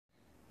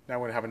Now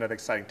we're going to have another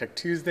exciting Tech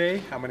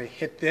Tuesday. I'm going to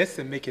hit this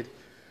and make it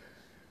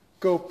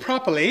go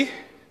properly.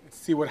 Let's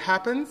see what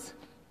happens.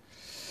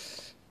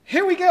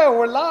 Here we go.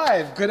 We're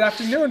live. Good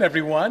afternoon,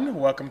 everyone.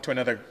 Welcome to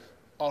another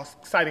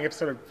exciting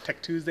episode of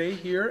Tech Tuesday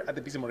here at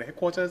the BC Motor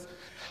headquarters.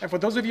 And for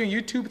those of you on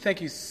YouTube,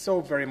 thank you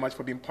so very much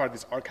for being part of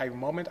this archive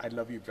moment. I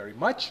love you very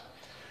much.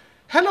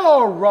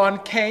 Hello,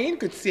 Ron Kane.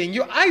 Good seeing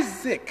you.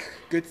 Isaac.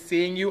 Good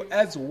seeing you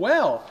as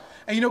well.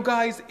 And you know,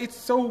 guys, it's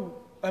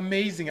so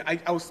amazing.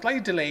 I was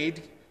slightly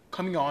delayed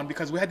coming on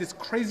because we had this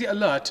crazy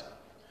alert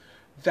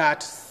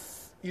that,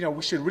 you know,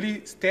 we should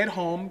really stay at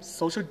home,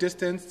 social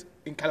distance.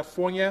 In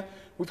California,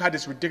 we've had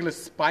this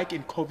ridiculous spike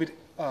in COVID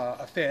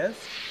affairs,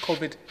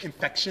 COVID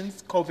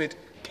infections, COVID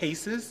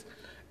cases.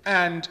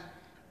 And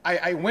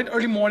I went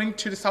early morning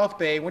to the South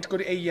Bay, went to go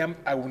to AEM.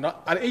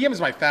 AEM is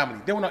my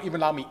family. They will not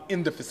even allow me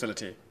in the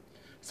facility.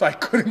 So I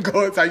couldn't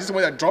go. So I just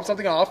went and dropped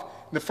something off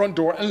in the front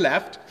door and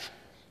left.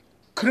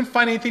 Couldn't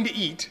find anything to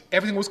eat.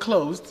 Everything was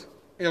closed.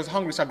 I was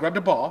hungry, so I grabbed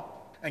a bar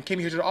and came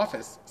here to the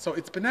office. So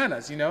it's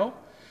bananas, you know?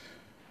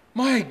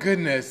 My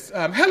goodness.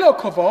 Hello,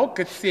 Koval.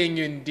 Good seeing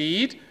you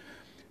indeed.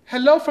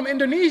 Hello from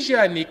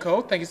Indonesia,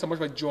 Nico. Thank you so much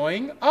for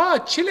joining.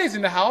 Chile's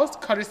in the house,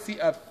 courtesy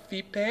of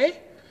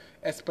Fipe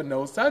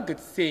Espinosa.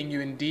 Good seeing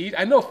you indeed.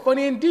 I know,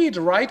 funny indeed,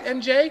 right,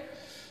 MJ?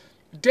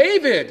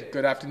 David,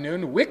 good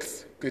afternoon.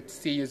 Wix, good to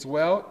see you as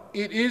well.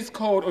 It is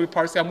cold. Oh,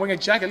 Parsi, I'm wearing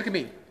a jacket. Look at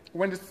me. I'm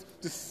wearing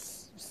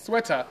this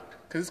sweater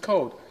because it's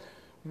cold.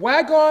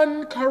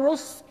 Wagon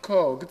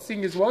Carosco, good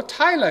seeing you as well.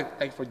 Tyler,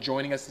 thank you for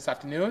joining us this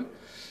afternoon.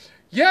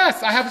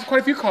 Yes, I have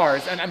quite a few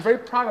cars, and I'm very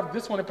proud of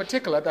this one in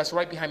particular that's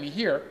right behind me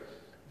here.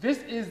 This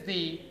is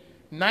the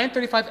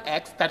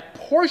 935X that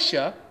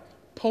Porsche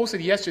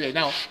posted yesterday.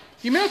 Now,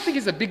 you may not think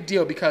it's a big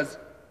deal because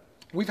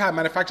we've had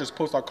manufacturers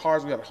post our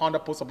cars. We have Honda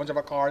post a bunch of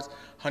our cars,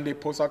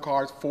 Hyundai post our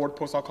cars, Ford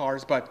post our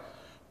cars, but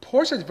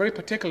Porsche is very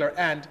particular,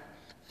 and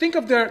think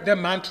of their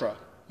mantra,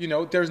 you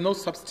know, there's no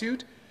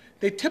substitute.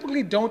 They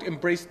typically don't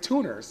embrace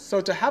tuners.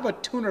 So to have a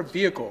tuner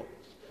vehicle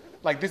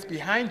like this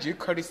behind you,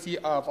 courtesy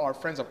of our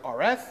friends of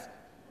RS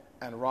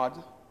and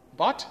Rod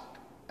Bott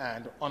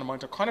and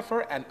Onomanto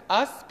Conifer and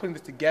us putting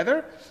this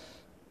together,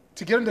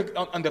 to get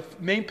on the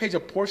main page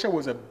of Porsche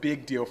was a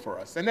big deal for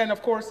us. And then,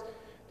 of course,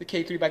 the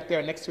K3 back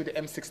there next to the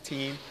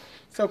M16.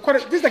 So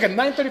this is like a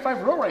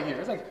 935 row right here.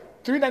 It's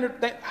like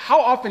 390. How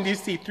often do you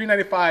see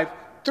 395,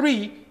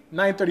 three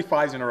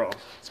 935s in a row?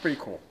 It's pretty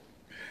cool.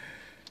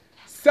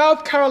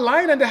 South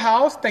Carolina in the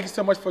house. Thank you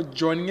so much for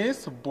joining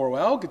us.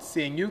 Borwell, good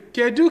seeing you.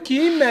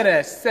 Keduki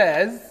Mere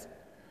says,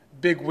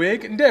 Big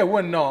Wig. There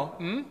were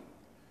no.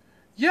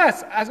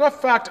 Yes, as a matter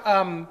of fact,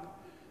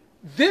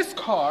 this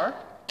car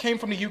came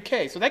from the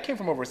UK. So that came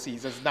from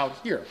overseas. It's now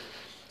here.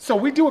 So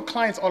we deal with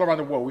clients all around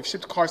the world. We've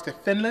shipped cars to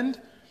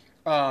Finland,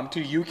 to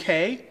the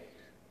UK,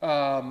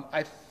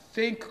 I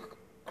think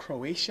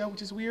Croatia,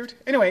 which is weird.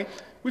 Anyway,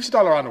 we've shipped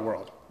all around the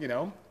world, you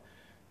know.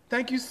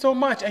 Thank you so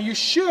much, and you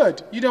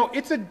should. You know,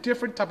 it's a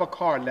different type of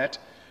car, Let.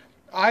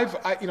 I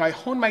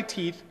honed my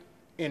teeth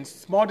in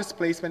small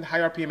displacement, high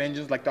RPM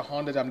engines like the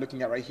Honda that I'm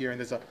looking at right here, and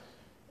there's a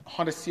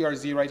Honda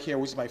CRZ right here,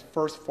 which is my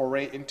first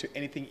foray into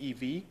anything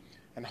EV,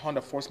 and Honda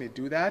forced me to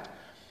do that.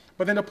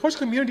 But then the Porsche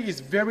community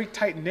is very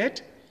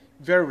tight-knit,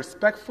 very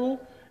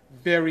respectful,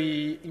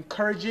 very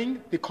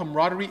encouraging. The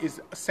camaraderie is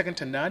second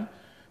to none.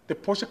 The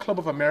Porsche Club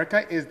of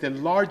America is the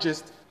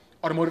largest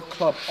automotive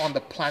club on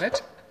the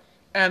planet.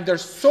 And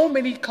there's so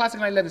many classic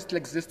 911s still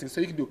existing.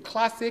 So you can do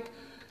classic.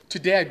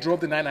 Today I drove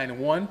the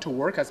 991 to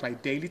work as my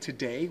daily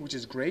today, which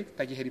is great.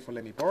 Thank you, Hedy, for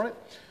letting me borrow it.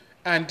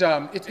 And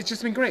it's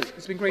just been great.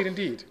 It's been great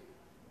indeed.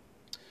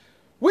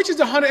 Which is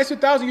the Honda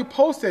S2000 you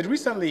posted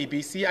recently,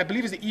 BC? I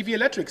believe it's the EV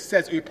Electric,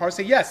 says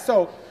Uyparse. Yes,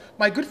 so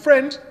my good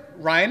friend,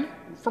 Ryan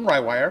from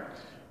Rywire,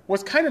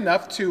 was kind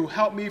enough to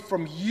help me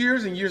from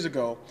years and years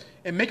ago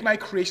and make my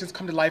creations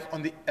come to life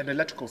on the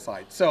electrical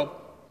side. So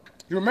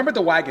you remember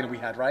the wagon we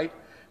had, right?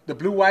 The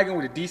blue wagon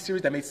with a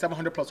D-Series that made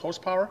 700 plus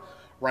horsepower.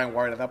 Ryan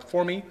wired it up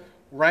for me.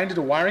 Ryan did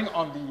the wiring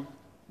on the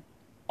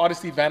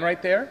Odyssey van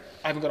right there.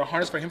 I even got a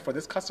harness for him for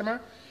this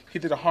customer. He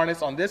did a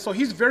harness on this. So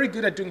he's very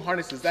good at doing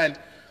harnesses. And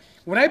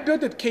when I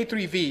built the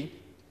K3V,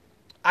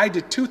 I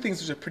did two things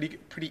which are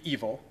pretty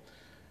evil.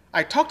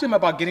 I talked to him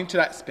about getting to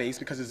that space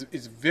because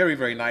it's very,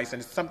 very nice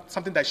and it's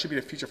something that should be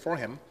the future for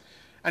him.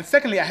 And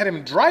secondly, I had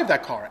him drive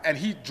that car and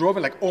he drove it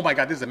like, oh my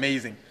God, this is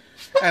amazing.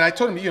 And I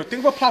told him, you know,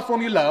 think of a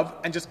platform you love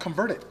and just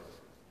convert it.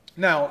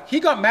 Now, he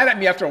got mad at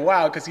me after a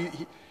while because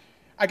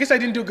I guess I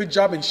didn't do a good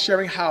job in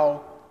sharing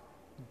how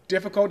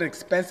difficult and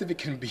expensive it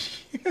can be.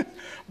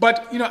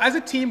 But, you know, as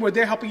a team, we're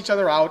there helping each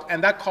other out.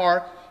 And that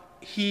car,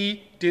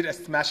 he did a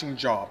smashing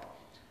job.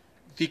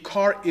 The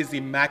car is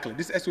immaculate.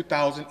 This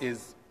S2000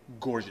 is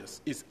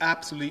gorgeous. It's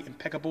absolutely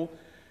impeccable.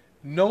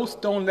 No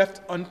stone left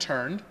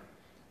unturned.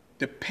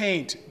 The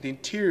paint, the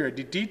interior,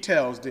 the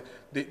details,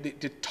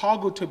 the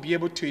toggle to be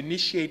able to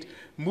initiate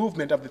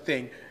movement of the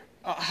thing,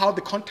 how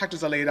the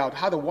contactors are laid out,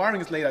 how the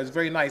wiring is laid out is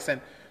very nice. And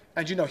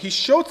you know, he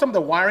showed some of the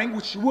wiring,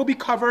 which will be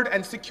covered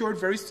and secured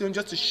very soon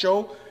just to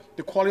show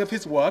the quality of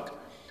his work.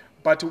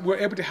 But we're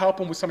able to help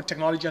him with some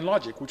technology and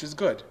logic, which is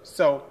good.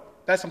 So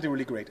That's something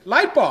really great.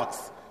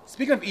 Lightbox.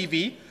 Speaking of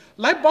EV,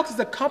 Lightbox is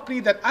a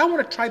company that I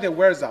want to try their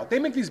wares out. They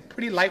make these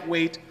pretty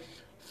lightweight,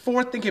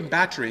 forward-thinking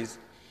batteries.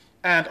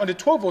 And on the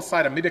 12-volt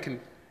side, maybe I can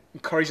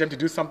encourage them to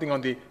do something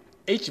on the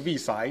HV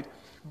side.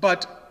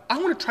 But I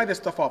want to try their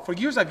stuff out. For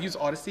years, I've used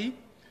Odyssey.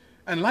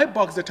 And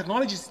Lightbox, the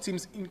technology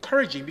seems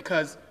encouraging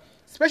because,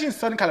 especially in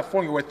Southern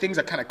California where things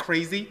are kind of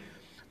crazy,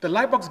 the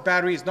Lightbox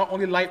battery is not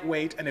only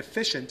lightweight and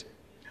efficient,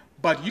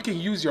 but you can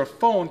use your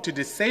phone to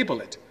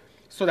disable it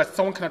so that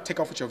someone cannot take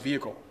off with your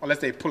vehicle unless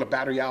they pull a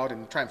battery out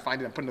and try and find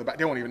it and put it in the back.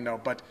 They won't even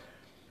know. But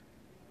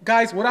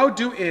guys, what I'll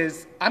do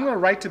is I'm going to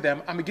write to them.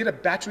 I'm going to get a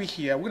battery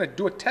here. We're going to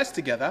do a test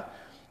together,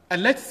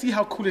 and let's see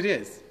how cool it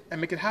is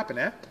and make it happen,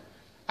 eh?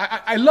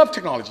 I love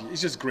technology.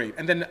 It's just great.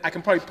 And then I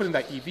can probably put in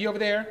that EV over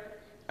there,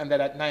 and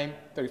then at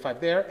 935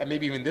 there, and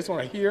maybe even this one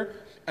right here.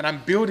 And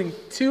I'm building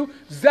two.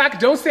 Zach,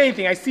 don't say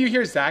anything. I see you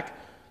here, Zach.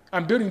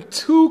 I'm building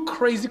two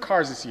crazy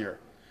cars this year.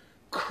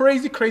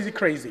 Crazy, crazy,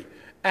 crazy.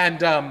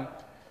 And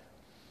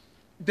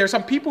there's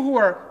some people who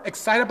are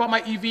excited about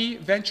my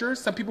EV ventures,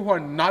 some people who are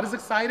not as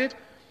excited.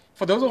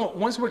 For those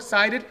ones who are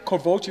excited,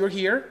 Corvolt, you're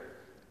here.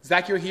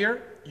 Zach, you're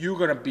here. You're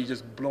going to be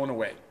just blown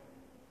away.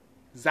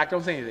 Zach,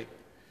 don't say anything.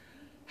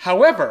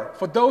 However,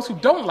 for those who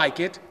don't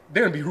like it,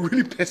 they're going to be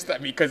really pissed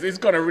at me because it's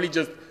going to really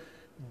just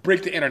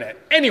break the internet.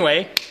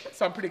 Anyway,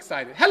 so I'm pretty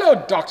excited.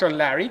 Hello, Dr.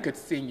 Larry. Good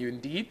seeing you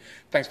indeed.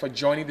 Thanks for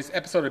joining this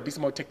episode of Beast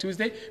Mode Tech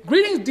Tuesday.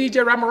 Greetings,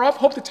 DJ Ramarov.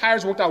 Hope the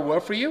tires worked out well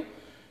for you.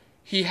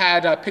 He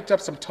had picked up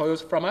some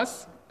Toyos from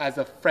us as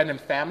a friend and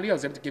family. I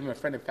was able to give him a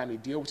friend and family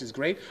deal, which is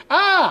great.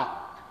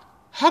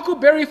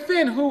 Huckleberry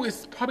Finn, who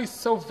is probably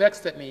so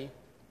vexed at me.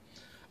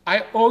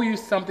 I owe you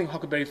something,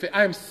 Huckleberry Finn.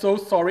 I am so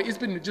sorry. It's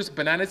been just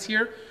bananas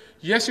here.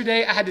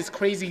 Yesterday, I had this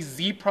crazy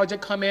Z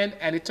project come in,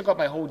 and it took up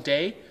my whole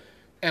day.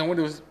 And when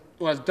I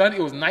was done,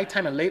 it was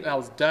nighttime and late, and I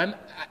was done.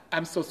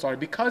 I'm so sorry.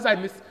 Because I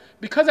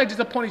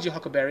disappointed you,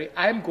 Huckleberry,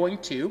 I'm going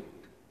to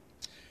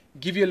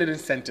give you a little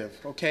incentive,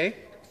 okay,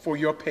 for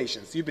your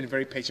patience. You've been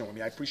very patient with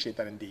me. I appreciate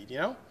that indeed, you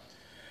know?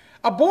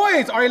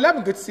 Boys,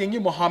 R11, good seeing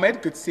you.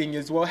 Mohammed, good seeing you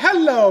as well.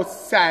 Hello,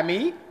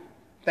 Sammy.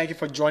 Thank you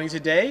for joining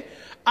today.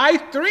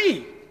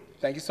 I3,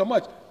 thank you so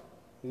much.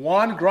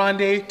 Juan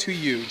Grande to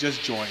you,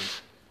 just joined.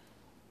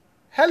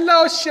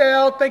 Hello,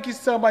 Shell. Thank you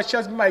so much.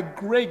 Shell's been my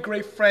great,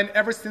 great friend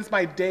ever since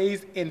my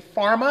days in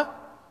pharma.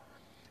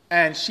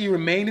 And she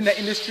remained in the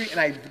industry, and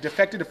I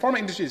defected. The pharma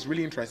industry is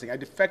really interesting. I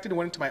defected and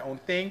went into my own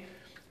thing.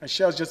 And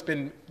Shell's just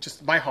been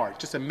just my heart,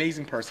 just an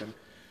amazing person.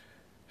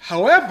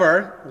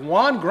 However,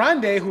 Juan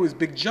Grande, who is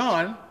Big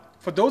John,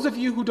 for those of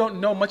you who don't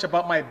know much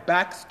about my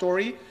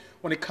backstory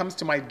when it comes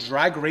to my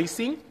drag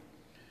racing,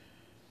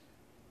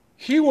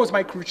 he was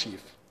my crew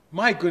chief.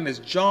 My goodness,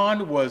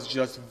 John was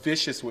just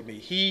vicious with me.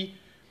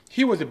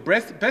 He was the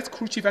best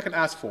crew chief I can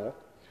ask for.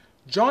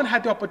 John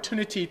had the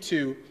opportunity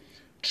to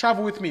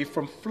travel with me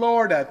from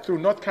Florida through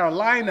North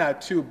Carolina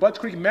to Bud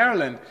Creek,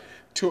 Maryland,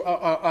 to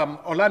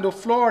Orlando,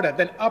 Florida,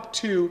 then up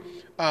to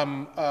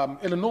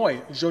Illinois,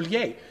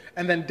 Joliet,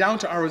 and then down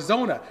to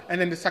Arizona,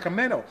 and then to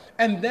Sacramento,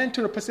 and then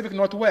to the Pacific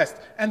Northwest,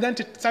 and then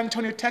to San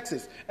Antonio,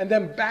 Texas, and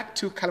then back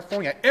to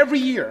California. Every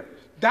year,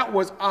 that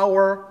was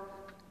our,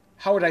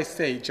 how would I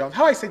say, John?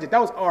 How I say that?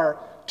 That was our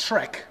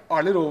trek,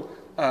 our little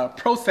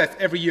process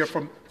every year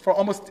for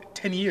almost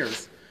 10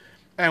 years.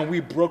 And we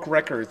broke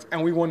records,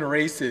 and we won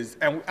races,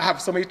 and I have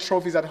so many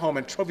trophies at home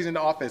and trophies in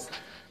the office.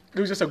 It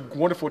was just a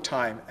wonderful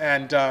time.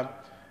 And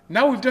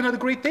now we've done other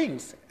great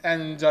things.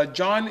 And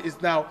John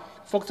is now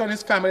focused on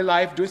his family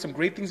life, doing some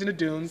great things in the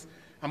dunes.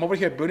 I'm over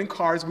here building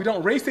cars. We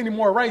don't race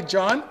anymore, right,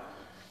 John?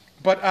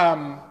 But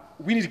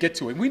we need to get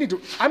to it.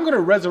 I'm going to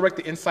resurrect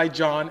the Inside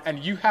John, and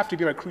you have to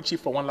be our crew chief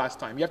for one last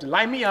time. You have to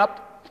line me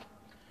up,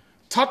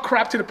 talk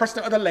crap to the person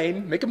in the other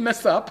lane, make him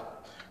mess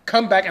up,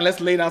 come back, and let's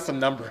lay down some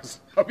numbers.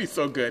 That'll be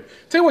so good.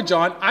 Tell you what,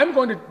 John, I'm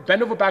going to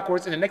bend over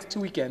backwards in the next 2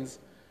 weekends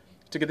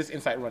to get this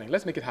Insight running.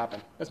 Let's make it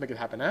happen. Let's make it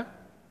happen, huh?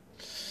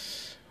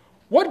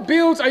 What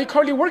builds are you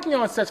currently working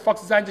on, says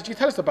Fox Design, that you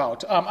tell us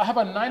about? I have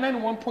a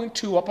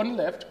 991.2 up on the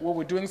left, where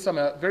we're doing some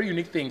very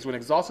unique things with an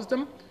exhaust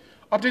system,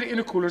 updated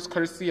intercoolers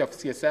courtesy of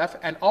CSF,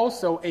 and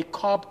also a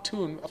Cobb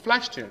tune, a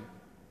flash tune.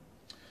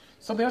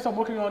 Something else I'm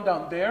working on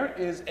down there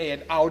is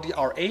an Audi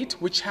R8,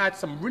 which had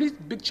some really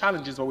big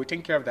challenges, but we're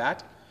taking care of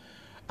that.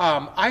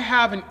 I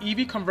have an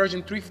EV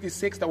conversion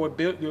 356 that we're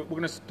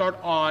going to start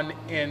on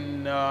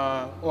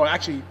or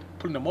actually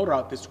putting the motor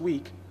out this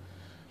week.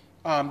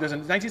 There's a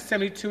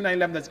 1972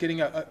 911 that's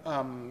getting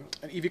an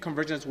EV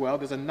conversion as well.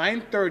 There's a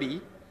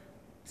 930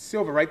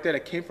 silver right there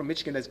that came from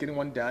Michigan that's getting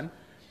one done.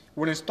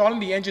 We're installing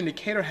the engine to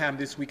Caterham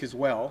this week as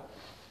well.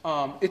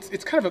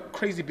 It's kind of a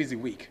crazy busy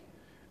week.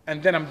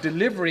 And then I'm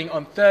delivering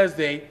on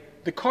Thursday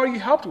the car you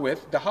helped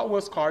with, the Hot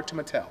Wheels car, to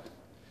Mattel.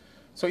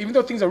 So even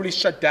though things are really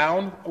shut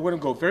down, we're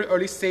going to go very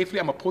early safely.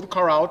 I'm going to pull the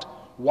car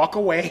out, walk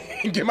away,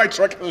 and get my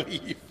truck and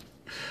leave,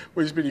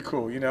 which is pretty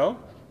cool, you know?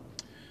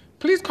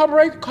 Please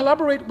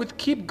collaborate with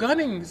Keep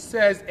Gunning,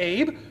 says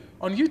Abe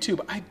on YouTube.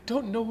 I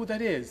don't know who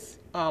that is,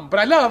 but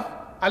I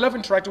love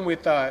interacting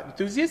with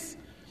enthusiasts.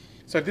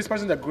 So if this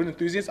person's a good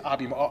enthusiast,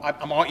 I'm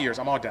all ears,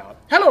 I'm all down.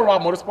 Hello,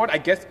 Rob Motorsport. I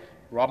guess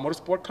Rob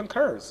Motorsport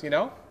concurs, you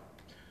know?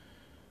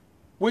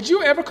 Would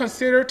you ever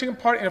consider taking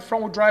part in a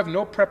front-wheel drive,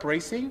 no prep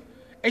racing?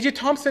 AJ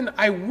Thompson,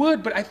 I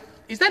would, but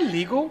is that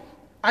legal?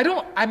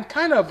 I'm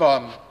kind of,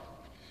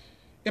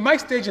 in my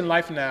stage in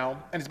life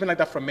now, and it's been like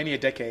that for many a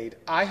decade,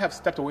 I have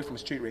stepped away from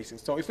street racing.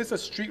 So if it's a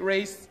street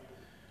race,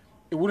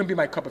 it wouldn't be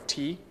my cup of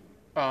tea.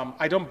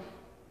 I don't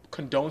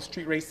condone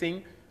street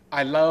racing.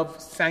 I love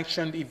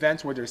sanctioned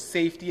events where there's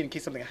safety in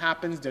case something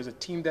happens. There's a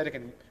team there that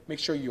can make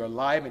sure you're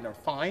alive and are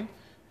fine.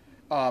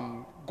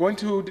 Going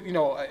to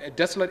a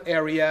desolate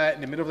area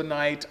in the middle of the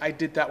night, I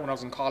did that when I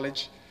was in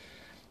college.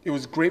 It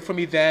was great for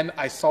me then.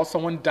 I saw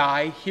someone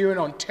die here in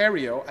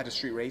Ontario at a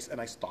street race, and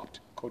I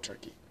stopped cold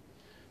turkey.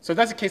 So if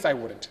that's the case, I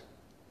wouldn't.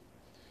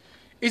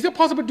 Is it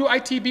possible to do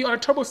ITB on a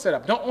turbo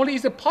setup? Not only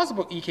is it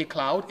possible, EK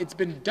Cloud, it's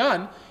been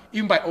done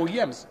even by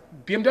OEMs.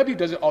 BMW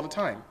does it all the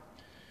time.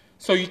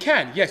 So you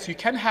can, yes, you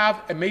can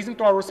have amazing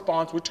throttle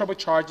response with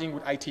turbocharging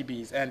with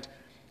ITBs. And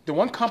the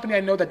one company I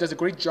know that does a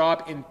great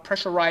job in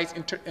pressurized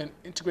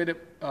integrated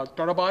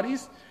throttle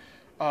bodies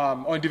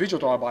or individual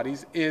throttle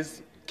bodies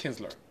is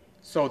Kinsler.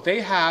 So they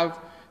have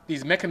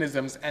these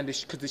mechanisms, and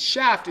because the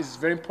shaft is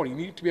very important,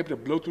 you need to be able to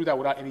blow through that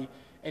without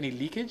any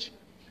leakage.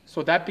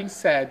 So that being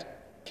said,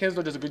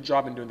 Kinsler does a good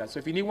job in doing that. So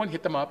if you need one,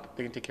 hit them up.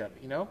 They can take care of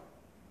it, you know?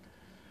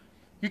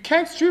 You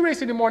can't street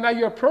race anymore. Now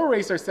you're a pro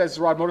racer, says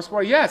Rod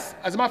Motorsport. Yes.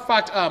 As a matter of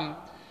fact,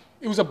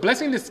 it was a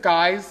blessing in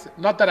disguise.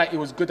 Not that it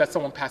was good that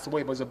someone passed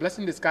away, but it was a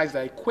blessing in disguise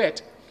that I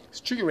quit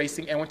street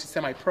racing and went to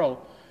semi-pro,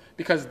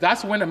 because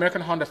that's when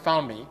American Honda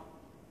found me.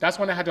 That's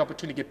when I had the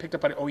opportunity to get picked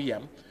up by the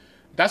OEM.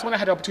 That's when I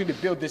had the opportunity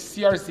to build this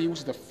CRZ, which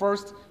is the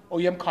first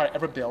OEM car I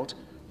ever built,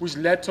 which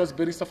led to us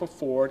building stuff for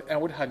Ford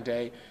and with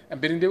Hyundai, and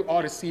building the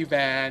Odyssey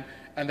van,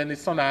 and then the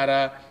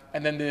Sonata,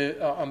 and then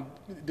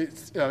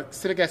the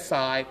Civic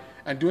Si,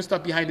 and doing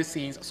stuff behind the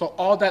scenes. So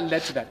all that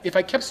led to that. If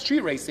I kept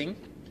street racing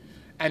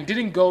and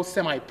didn't go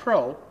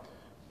semi-pro,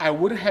 I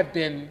wouldn't have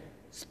been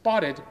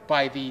spotted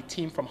by the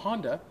team from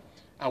Honda.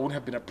 I wouldn't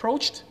have been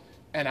approached,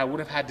 and I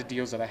wouldn't have had the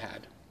deals that I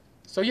had.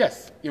 So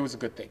yes, it was a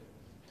good thing.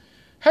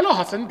 Hello,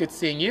 Hassan. Good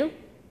seeing you.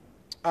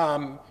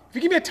 If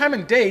you give me a time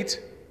and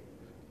date,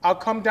 I'll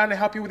come down and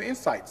help you with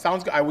insight.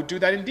 Sounds good. I would do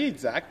that indeed,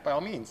 Zach, by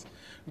all means.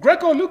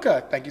 Greco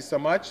Luca, thank you so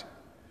much.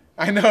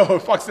 I know,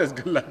 Fox says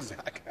good luck,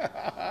 Zach.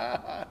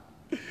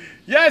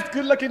 Yes,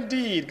 good luck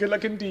indeed. Good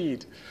luck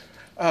indeed.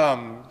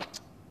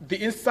 The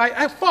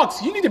insight,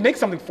 Fox, you need to make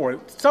something for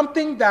it.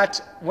 Something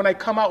that when I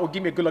come out will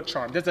give me a good luck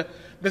charm.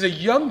 There's a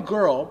young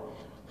girl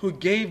who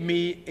gave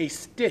me a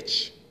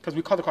Stitch, because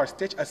we call the car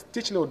Stitch, a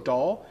Stitch little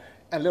doll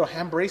and a little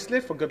hand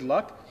bracelet for good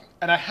luck.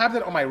 And I have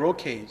that on my roll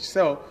cage.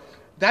 So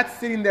that's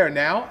sitting there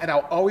now, and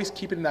I'll always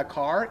keep it in that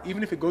car.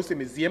 Even if it goes to a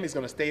museum, it's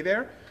going to stay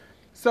there.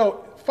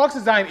 So Fox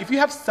Design, if you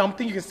have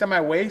something you can send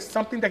my way,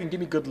 something that can give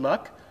me good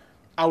luck,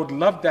 I would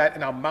love that,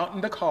 and I'll mount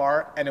in the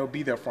car, and it will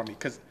be there for me,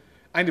 because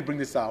I need to bring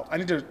this out. I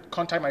need to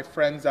contact my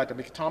friends at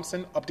Mickey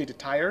Thompson, update the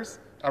tires.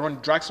 I run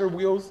Dragster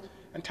wheels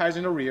and tires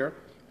in the rear,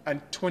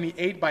 and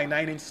 28 by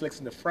 9-inch slicks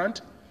in the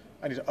front.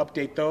 I need to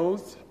update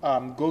those,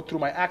 go through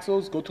my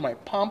axles, go through my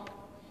pump.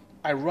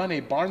 I run a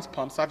Barnes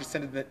pump, so I have to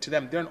send it to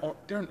them.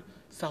 They're in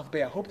South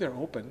Bay. I hope they're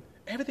open.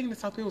 Everything in the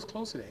South Bay was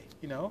closed today,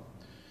 you know?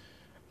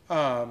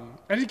 I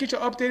need to get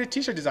your updated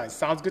t-shirt design.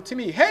 Sounds good to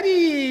me.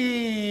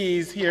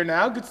 Hetty's here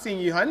now. Good seeing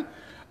you,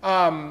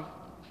 hun.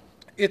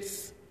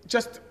 It's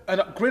just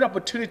a great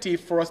opportunity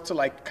for us to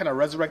kind of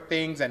resurrect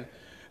things and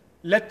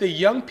let the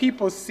young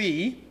people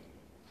see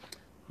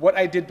what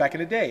I did back in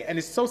the day. And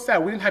it's so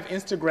sad. We didn't have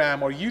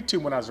Instagram or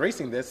YouTube when I was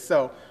racing this,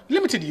 so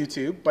limited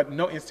YouTube, but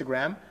no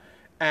Instagram.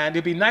 And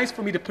it'd be nice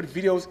for me to put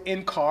videos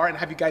in car and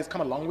have you guys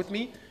come along with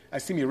me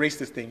and see me race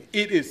this thing.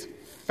 It is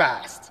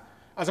fast.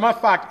 As a matter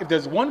of fact, if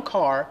there's one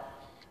car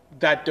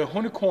that the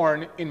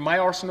Unicorn in my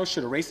arsenal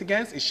should race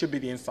against, it should be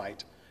the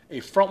Insight. A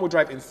front-wheel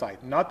drive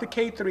Insight. Not the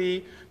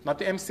K3, not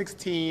the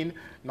M16,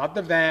 not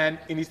the van.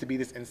 It needs to be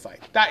this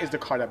Insight. That is the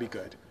car that'd be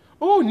good.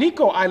 Oh,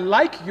 Nico, I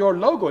like your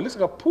logo. It looks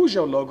like a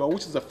Peugeot logo,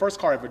 which is the first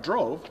car I ever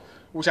drove,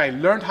 which I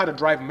learned how to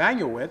drive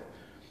manual with.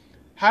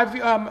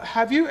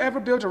 Have you ever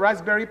built a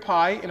Raspberry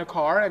Pi in a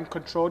car and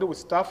controlled it with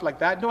stuff like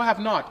that? No, I have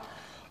not.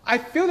 I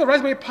feel the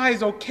Raspberry Pi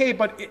is okay,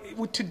 but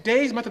with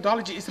today's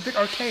methodology, it's a bit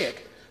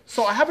archaic.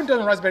 So I haven't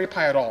done a Raspberry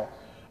Pi at all.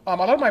 A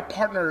lot of my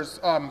partners,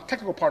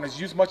 technical partners,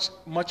 use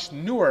much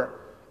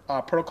newer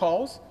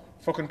protocols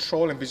for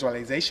control and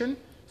visualization.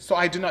 So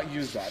I do not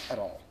use that at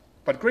all.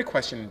 But great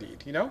question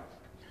indeed, you know?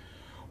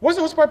 What's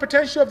the horsepower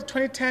potential of the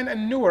 2010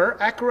 and newer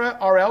Acura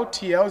RL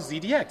TL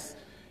ZDX?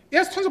 It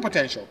has tons of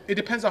potential. It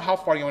depends on how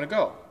far you want to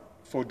go.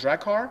 For a drag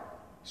car,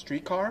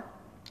 street car,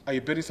 are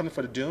you building something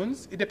for the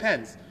dunes? It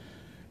depends.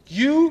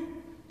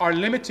 You are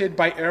limited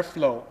by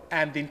airflow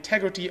and the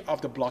integrity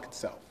of the block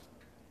itself.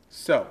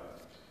 So,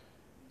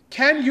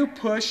 can you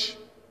push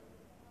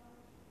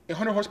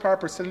 100 horsepower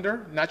per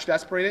cylinder, naturally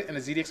aspirated, and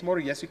a ZDX motor?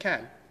 Yes, you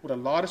can, with a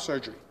lot of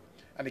surgery,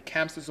 and the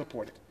cams to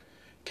support it.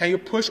 Can you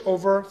push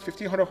over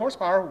 1,500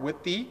 horsepower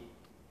with the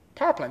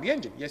power plant, the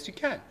engine? Yes, you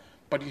can,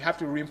 but you have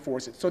to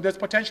reinforce it. So there's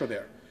potential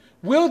there.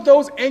 Will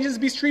those engines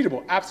be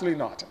streetable? Absolutely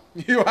not.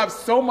 You have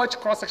so much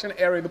cross-section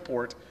area in the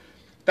port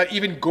that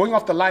even going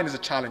off the line is a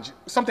challenge.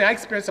 Something I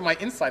experienced on my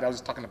inside I was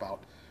just talking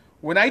about.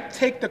 When I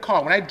take the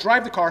car, when I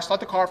drive the car, start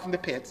the car from the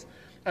pits,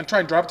 and try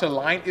and drive to the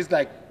line, it's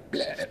like,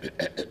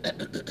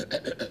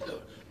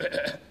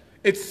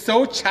 it's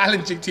so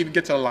challenging to even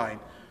get to the line.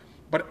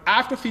 But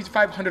after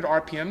 5,500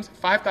 RPMs,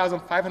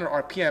 5,500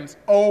 RPMs,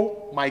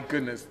 oh my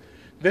goodness,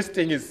 this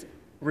thing is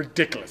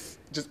ridiculous,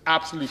 just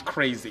absolutely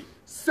crazy.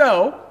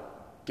 So,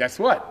 guess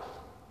what?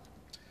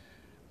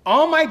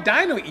 On my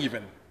dyno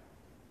even,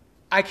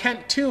 I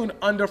can't tune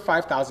under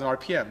 5,000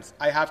 RPMs.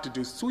 I have to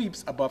do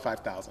sweeps above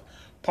 5,000,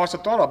 partial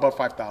throttle above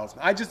 5,000.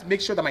 I just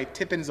make sure that my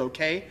tip-in is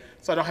okay,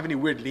 so I don't have any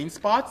weird lean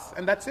spots,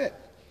 and that's it.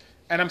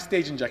 And I'm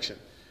stage injection.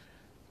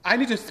 I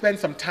need to spend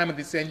some time with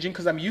this engine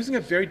because I'm using a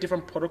very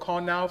different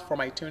protocol now for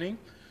my tuning.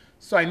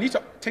 So I need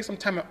to take some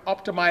time to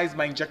optimize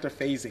my injector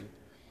phasing.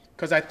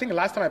 Because I think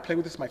last time I played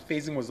with this, my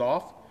phasing was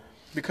off.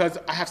 Because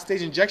I have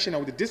stage injection,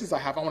 and with the distance I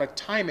have, I want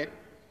to time it.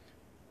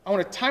 I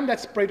want to time that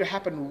spray to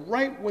happen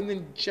right when the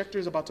injector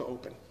is about to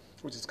open,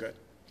 which is good.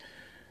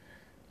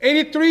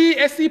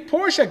 83 SC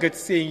Porsche, good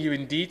seeing you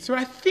indeed. So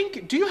I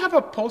think, do you have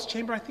a pulse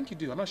chamber? I think you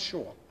do. I'm not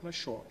sure.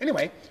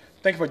 Anyway,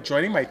 thank you for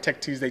joining my Tech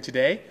Tuesday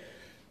today.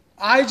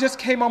 I just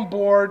came on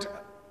board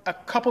a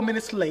couple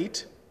minutes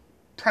late,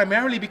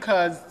 primarily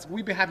because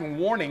we've been having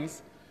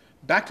warnings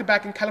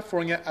back-to-back in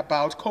California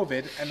about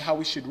COVID and how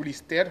we should really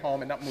stay at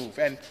home and not move.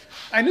 And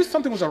I knew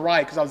something was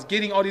awry because I was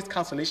getting all these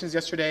cancellations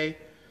yesterday.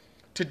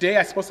 Today,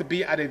 I'm supposed to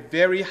be at a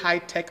very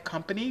high-tech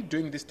company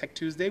doing this Tech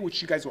Tuesday,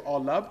 which you guys will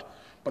all loved,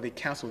 but they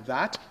canceled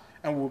that,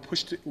 and we'll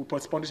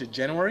postpone it to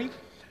January.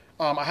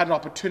 I had an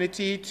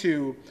opportunity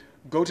to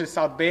go to the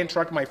South Bay and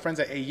interact with my friends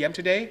at AEM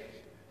today.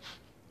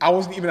 I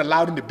wasn't even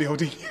allowed in the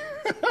building.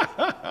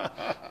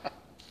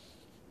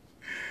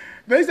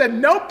 They said,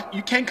 nope,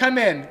 you can't come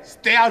in.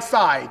 Stay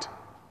outside.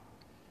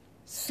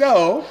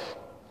 So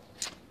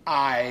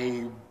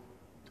I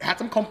had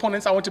some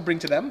components I want to bring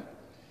to them.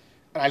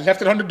 And I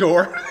left it on the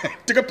door,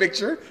 took a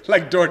picture,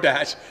 like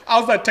DoorDash. I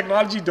was like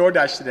technology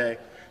DoorDash today.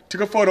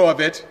 Took a photo of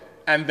it,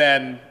 and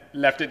then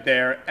left it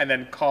there, and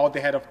then called the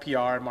head of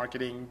PR,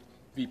 marketing,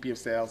 VP of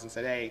sales, and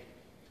said, hey,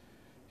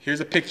 here's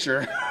a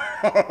picture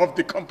of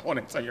the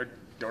components on your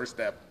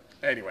doorstep.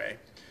 Anyway.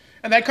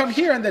 And I come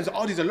here, and there's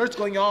all these alerts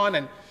going on,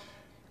 and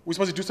we're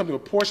supposed to do something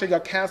with Porsche,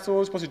 got canceled.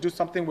 We're supposed to do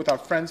something with our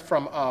friends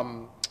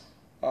from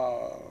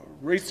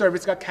Race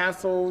Service got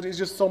canceled. It's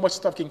just so much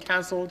stuff getting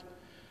canceled.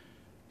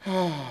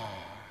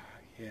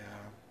 Yeah.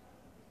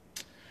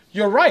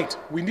 You're right.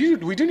 We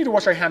do need to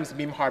wash our hands,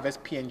 Beam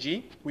Harvest,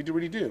 PNG. We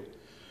really do.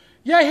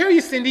 Yeah, I hear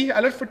you, Cindy.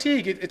 Alert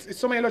fatigue. It's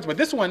so many alerts. But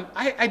this one,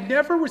 I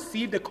never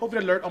received a COVID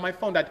alert on my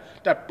phone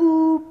that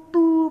boop,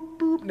 boop,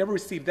 boop. Never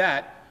received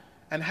that.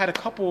 And had a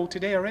couple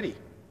today already.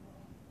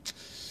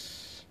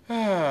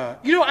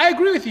 I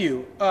agree with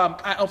you.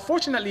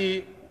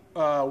 Unfortunately,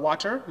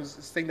 Water, who's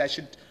saying that I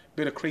should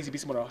build a crazy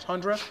beast motor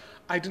Tundra,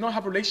 I do not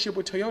have a relationship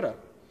with Toyota.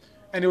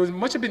 And it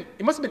must have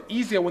been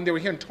easier when they were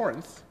here in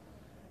Torrance.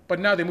 But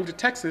now they moved to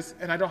Texas,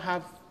 and I don't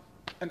have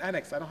an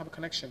annex. I don't have a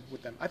connection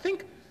with them. I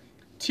think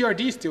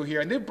TRD is still here,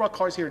 and they've brought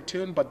cars here to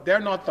tune, but they're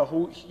not the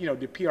whole,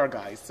 the PR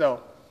guys.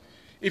 So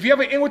if you have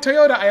an in with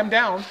Toyota, I am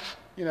down,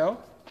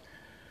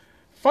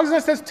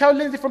 Foxman says, tell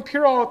Lindsay from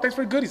Puro, thanks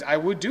for the goodies. I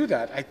would do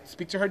that. I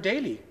speak to her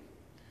daily.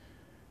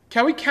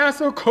 Can we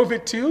cancel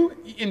COVID too?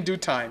 In due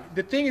time.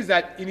 The thing is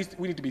that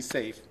we need to be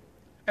safe.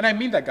 And I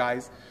mean that,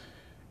 guys.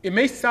 It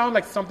may sound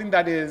like something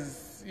that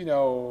is,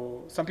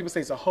 some people say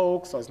it's a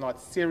hoax or it's not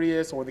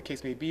serious or the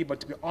case may be, but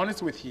to be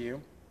honest with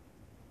you,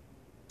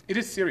 it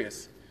is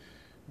serious.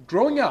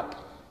 Growing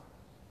up,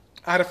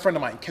 I had a friend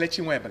of mine,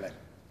 Kelechi Nwebele.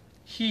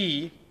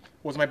 He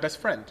was my best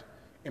friend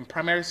in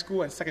primary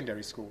school and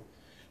secondary school.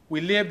 We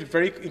lived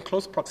in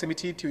close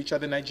proximity to each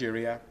other in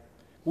Nigeria.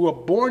 We were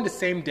born the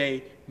same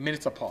day,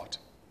 minutes apart.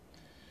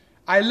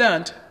 I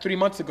learned 3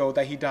 months ago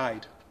that he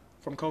died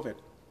from COVID.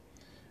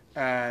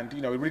 And,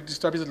 it really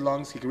disturbed his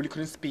lungs. He really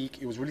couldn't speak.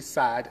 It was really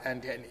sad,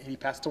 and he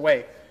passed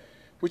away,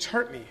 which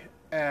hurt me.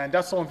 And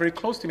that's someone very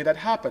close to me that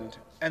happened.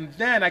 And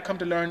then I come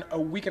to learn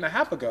a week and a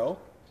half ago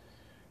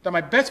that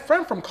my best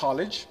friend from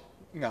college,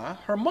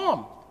 her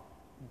mom,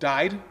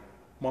 died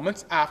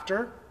moments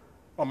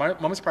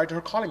prior to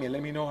her calling me and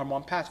letting me know her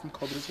mom passed from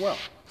COVID as well.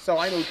 So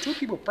I know 2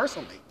 people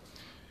personally.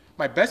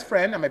 My best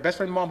friend and my best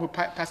friend's mom who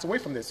passed away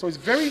from this. So it's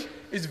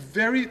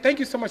very, thank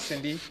you so much,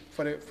 Cindy,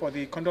 for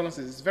the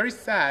condolences. It's very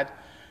sad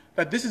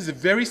that this is a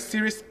very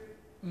serious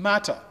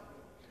matter.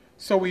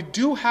 So we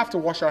do have to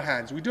wash our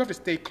hands. We do have to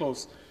stay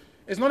close.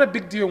 It's not a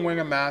big deal wearing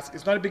a mask.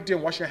 It's not a big deal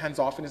washing your hands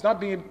often. It's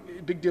not a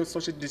big deal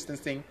social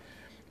distancing.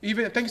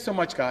 Thank you so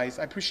much, guys.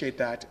 I appreciate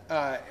that.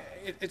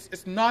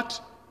 It's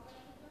not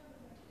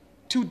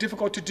too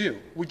difficult to do.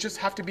 We just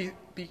have to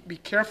be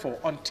careful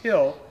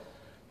until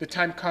the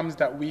time comes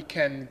that we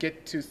can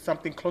get to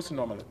something close to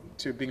normal,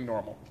 to being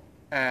normal.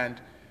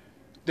 And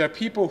there are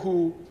people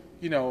who,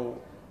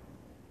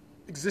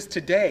 exist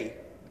today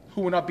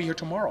who will not be here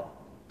tomorrow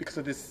because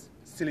of this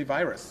silly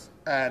virus.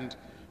 And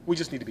we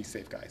just need to be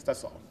safe, guys.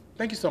 That's all.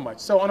 Thank you so much.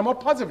 So on a more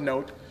positive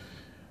note,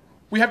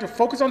 we have to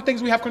focus on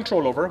things we have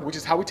control over, which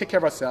is how we take care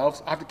of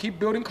ourselves. I have to keep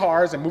building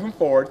cars and moving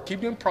forward,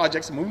 keep doing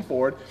projects and moving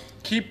forward,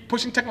 keep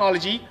pushing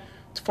technology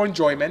for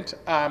enjoyment.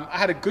 I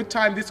had a good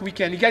time this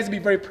weekend. You guys will be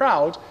very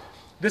proud.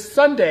 This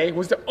Sunday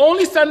was the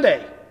only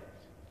Sunday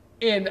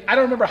in, I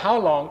don't remember how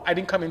long, I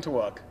didn't come into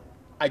work.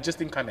 I just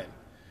didn't come in.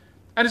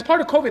 And it's part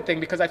of the COVID thing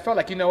because I felt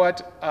like, you know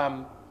what,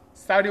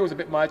 Saturday was a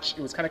bit much.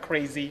 It was kind of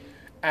crazy.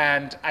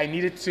 And I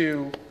needed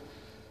to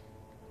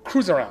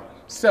cruise around.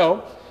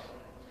 So,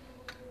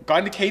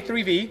 got into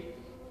K3V,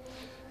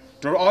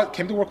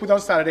 came to work with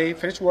on Saturday,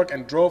 finished work,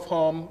 and drove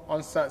home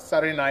on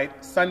Saturday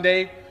night.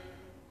 Sunday,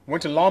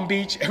 went to Long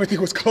Beach. Everything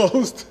was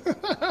closed.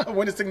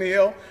 Went to Signal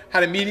Hill,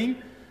 had a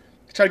meeting,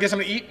 tried to get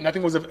something to eat.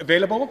 Nothing was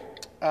available.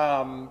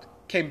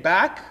 Came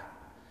back,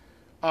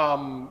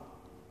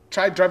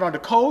 tried driving on the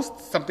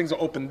coast. Some things are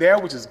open there,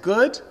 which is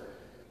good.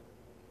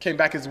 Came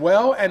back as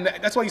well, and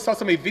that's why you saw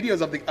so many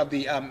videos of the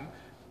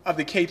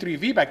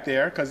K3V back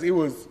there, because we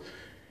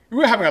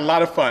were having a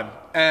lot of fun,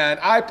 and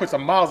I put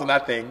some miles on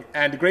that thing.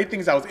 And the great thing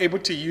is I was able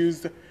to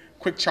use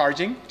quick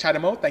charging,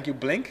 CHAdeMO, thank you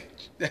Blink,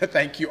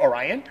 thank you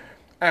Orion.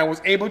 I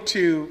was able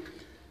to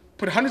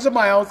put hundreds of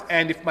miles,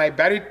 and if my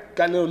battery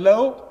got a little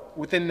low,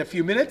 within a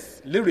few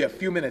minutes, literally a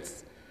few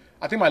minutes,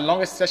 I think my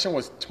longest session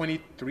was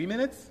 23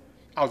 minutes.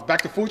 I was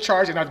back to full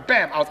charge, and I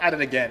was at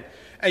it again.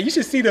 And you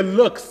should see the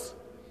looks.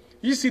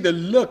 You see the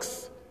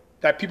looks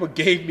that people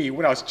gave me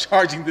when I was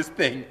charging this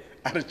thing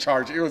at a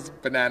charge. It was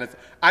bananas.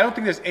 I don't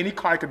think there's any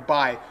car I could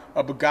buy,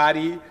 a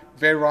Bugatti,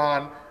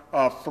 Veyron,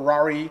 a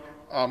Ferrari,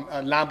 a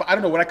Lambo. I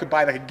don't know what I could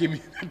buy that could give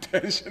me the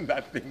attention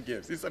that thing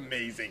gives. It's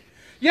amazing.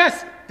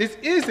 Yes, this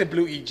is a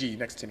blue EG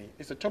next to me.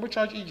 It's a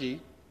turbocharged EG.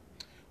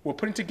 We're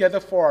putting together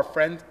for our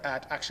friends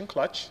at Action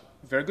Clutch,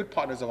 very good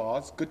partners of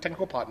ours, good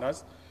technical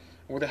partners.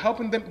 And we're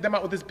helping them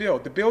out with this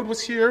build. The build was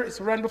here, it's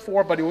run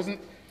before, but it wasn't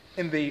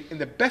in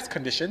the best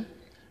condition.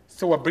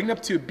 So we're bringing it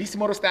up to BC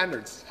Motor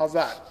standards. How's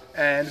that?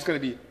 And it's going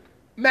to be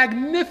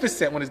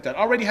magnificent when it's done.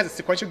 Already has a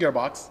sequential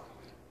gearbox,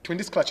 twin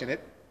disc clutch in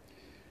it,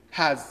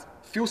 has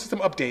fuel system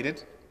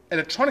updated,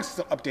 electronic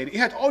system updated. It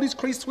has all these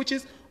crazy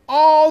switches.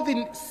 All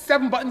the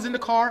 7 buttons in the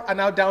car are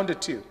now down to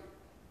 2.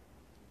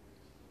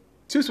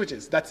 2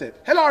 switches, that's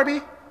it. Hello,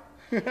 RB.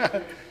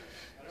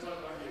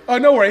 Oh,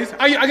 no worries.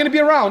 Are you going to be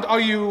around? Are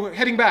you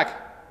heading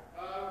back?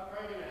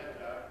 Probably gonna head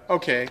back.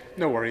 Okay,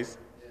 no worries.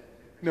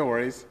 No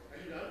worries. Are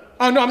you done?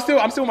 Oh no, I'm still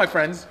with my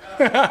friends.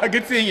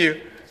 Good seeing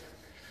you.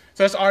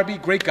 So that's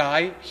RB, great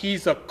guy.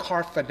 He's a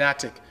car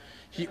fanatic.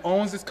 He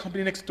owns this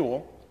company next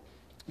door,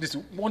 this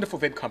wonderful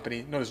vape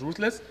company known as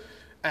Ruthless,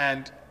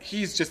 and he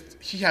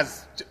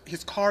has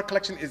his car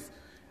collection is.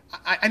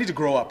 I need to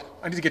grow up.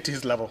 I need to get to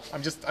his level.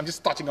 I'm just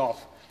starting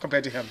off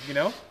compared to him, you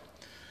know.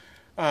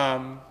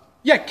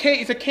 Yeah,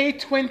 it's a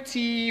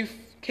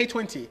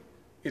K20.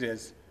 It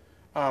is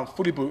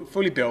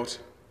fully built.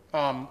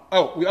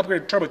 We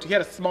upgraded turbo. He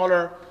had a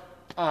smaller,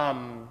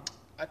 I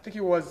think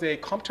it was a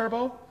comp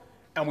turbo,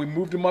 and we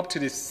moved him up to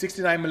this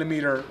 69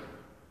 millimeter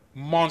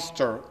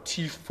monster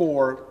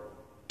T4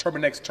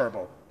 Turbonex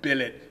turbo,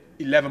 billet,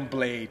 11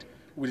 blade,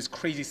 with this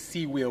crazy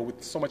C wheel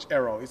with so much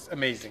aero. It's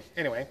amazing.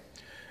 Anyway,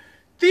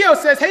 Theo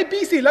says, "Hey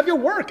BC, love your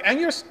work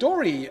and your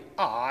story.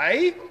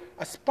 I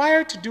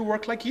aspire to do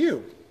work like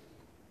you.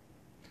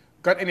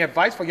 Got any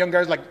advice for young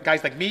guys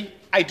like me?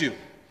 I do.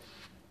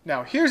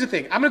 Now, here's the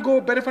thing. I'm going to go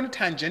a bit on a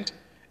tangent,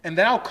 and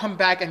then I'll come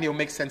back and it'll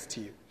make sense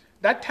to you.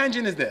 That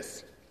tangent is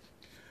this.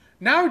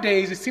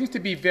 Nowadays, it seems to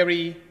be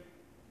very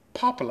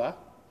popular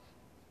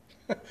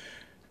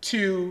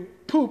to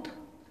poop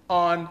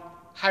on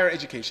higher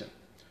education,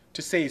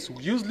 to say it's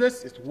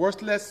useless, it's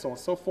worthless, so on and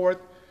so forth.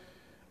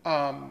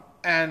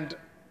 And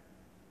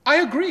I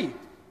agree,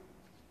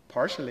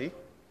 partially.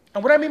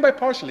 And what I mean by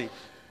partially,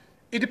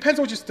 it depends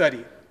on what you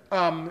study.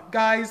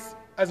 Guys,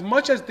 as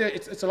much as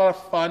it's a lot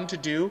of fun to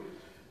do,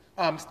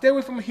 stay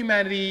away from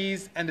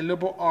humanities and the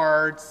liberal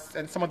arts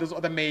and some of those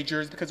other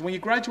majors, because when you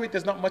graduate,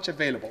 there's not much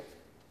available.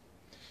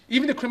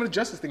 Even the criminal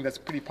justice thing, that's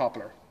pretty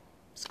popular.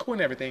 It's cool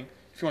and everything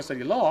if you want to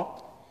study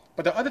law,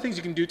 but there are other things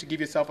you can do to give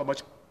yourself a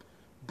much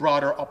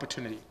broader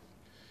opportunity.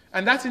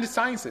 And that's in the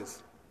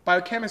sciences,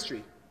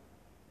 biochemistry,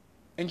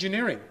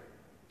 engineering,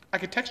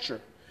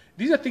 architecture.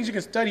 These are things you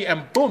can study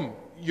and boom,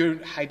 you're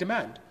in high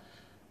demand.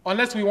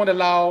 Unless we want to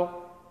allow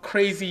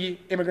crazy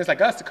immigrants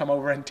like us to come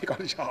over and take all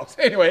the jobs.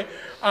 Anyway,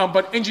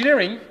 but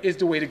engineering is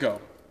the way to go.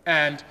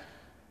 And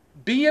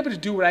being able to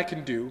do what I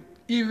can do,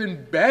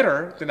 even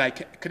better than I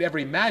could ever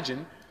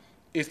imagine,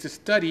 is to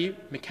study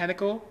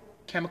mechanical,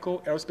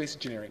 chemical, aerospace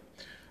engineering.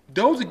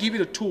 Those will give you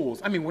the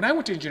tools. I mean, when I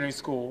went to engineering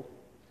school,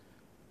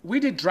 we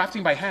did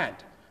drafting by hand.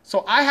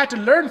 So I had to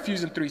learn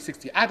Fusion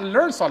 360. I had to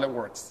learn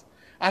SolidWorks.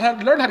 I had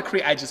to learn how to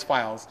create IGES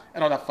files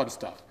and all that fun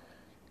stuff.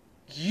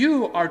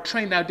 You are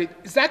trained now.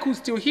 Zach, who's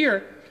still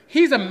here,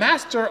 he's a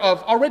master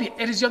of, already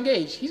at his young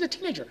age, he's a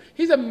teenager.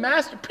 He's a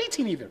master,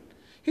 preteen even.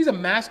 He's a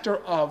master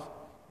of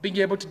being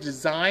able to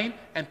design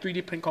and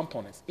 3D print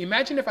components.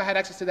 Imagine if I had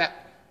access to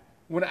that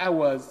when I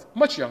was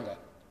much younger.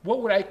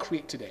 What would I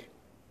create today?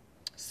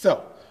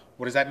 So,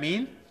 what does that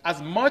mean?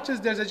 As much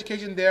as there's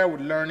education there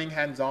with learning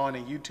hands-on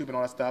and YouTube and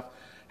all that stuff,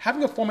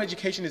 having a formal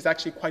education is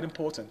actually quite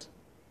important.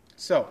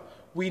 So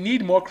we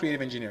need more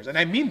creative engineers, and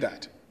I mean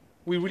that.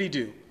 We really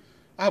do.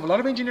 I have a lot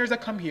of engineers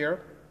that come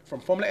here from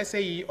Formula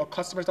SAE or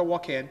customers that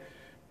walk in,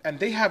 and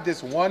they have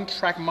this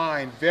one-track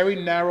mind, very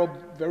narrow,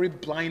 very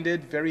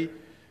blinded,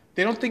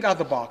 they don't think out of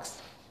the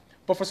box.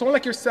 But for someone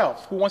like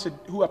yourself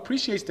who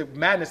appreciates the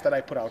madness that I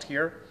put out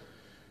here,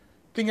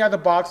 thinking out of the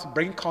box,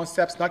 bringing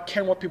concepts, not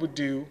caring what people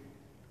do,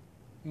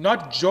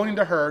 not joining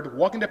the herd,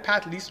 walking the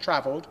path least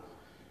traveled,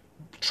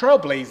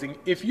 trailblazing,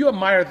 if you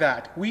admire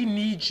that, we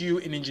need you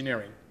in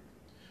engineering.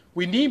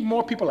 We need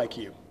more people like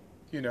you,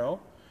 you know.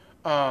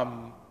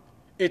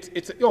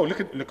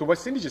 Look at what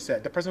Cindy just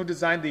said. The person who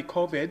designed the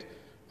COVID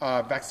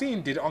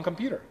vaccine did it on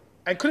computer.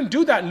 I couldn't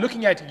do that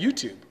looking at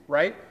YouTube,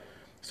 right?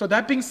 So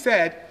that being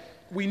said,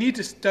 we need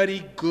to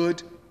study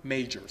good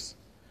majors.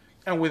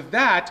 And with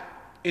that,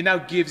 it now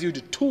gives you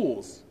the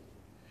tools,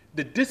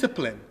 the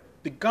discipline,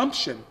 the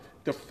gumption,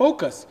 the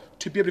focus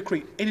to be able to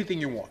create anything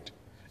you want.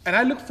 And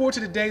I look forward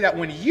to the day that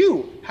when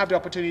you have the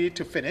opportunity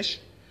to finish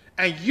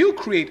and you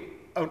create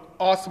an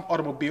awesome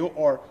automobile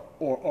or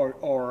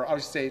I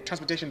would say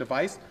transportation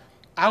device,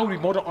 I will be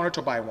more than honored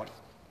to buy one.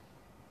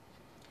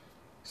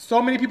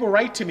 So many people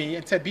write to me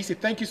and said, BC,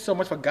 thank you so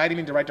much for guiding me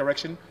in the right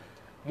direction.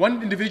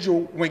 One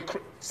individual,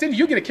 Cindy,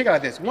 you get a kick out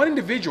of this. One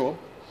individual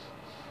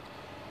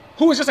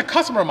who was just a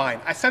customer of mine,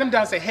 I sat him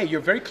down and said, hey,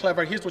 you're very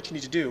clever. Here's what you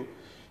need to do.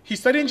 He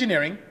studied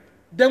engineering,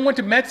 then went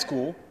to med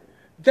school,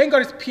 then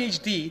got his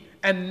PhD,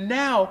 and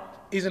now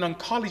is in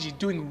oncology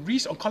doing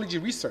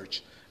oncology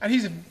research. And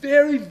he's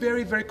very,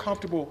 very, very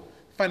comfortable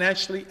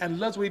financially and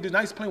loves what he does.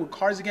 Now he's playing with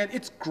cars again.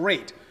 It's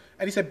great.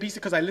 And he said, BC,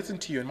 because I listened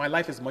to you and my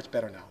life is much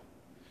better now.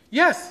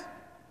 Yes,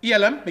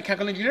 ELM,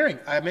 mechanical engineering.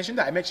 I mentioned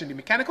that. I mentioned the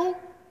mechanical,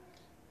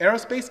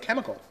 aerospace,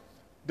 chemical.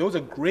 Those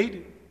are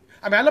great.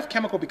 I mean, I love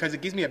chemical because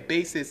it gives me a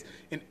basis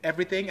in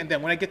everything. And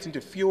then when I get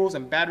into fuels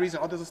and batteries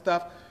and all this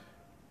stuff,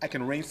 I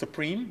can reign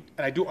supreme.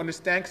 And I do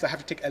understand because I have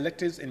to take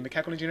electives in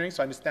mechanical engineering,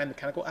 so I understand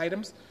mechanical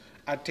items.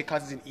 I take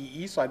classes in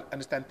EE, so I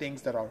understand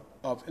things that are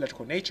of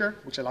electrical nature,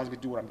 which allows me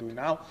to do what I'm doing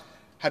now.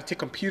 I have to take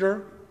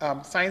computer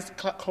science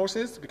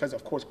courses because,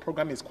 of course,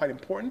 programming is quite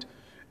important.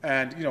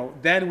 And, you know,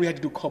 then we had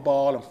to do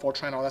COBOL and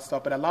Fortran and all that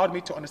stuff, but it allowed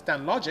me to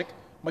understand logic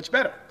much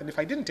better than if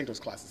I didn't take those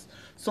classes.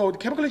 So the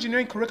chemical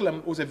engineering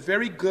curriculum was a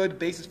very good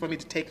basis for me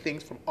to take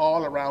things from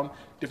all around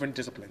different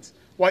disciplines.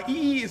 While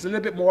EE is a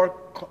little bit more,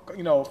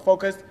 you know,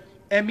 focused,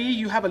 ME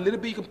you have a little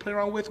bit you can play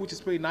around with, which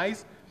is pretty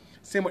nice.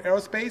 Same with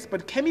aerospace,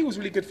 but Chemie was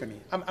really good for me.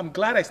 I'm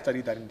glad I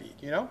studied that indeed,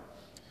 you know?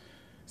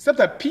 Except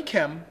that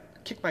PChem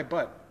kicked my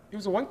butt. It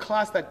was the one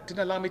class that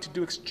didn't allow me to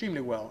do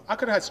extremely well. I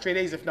could have had straight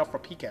A's if not for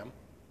PChem.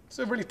 It's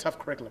a really tough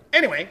curriculum.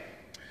 Anyway,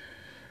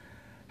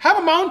 have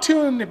a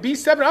Mountain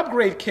B7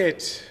 upgrade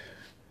kit.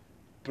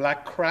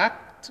 Black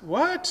cracked,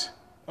 what?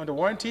 Under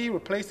warranty,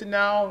 replaced it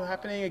now,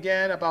 happening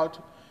again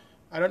about,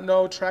 I don't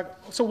know, track.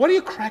 So what are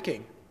you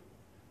cracking?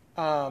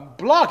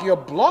 Your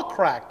block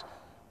cracked.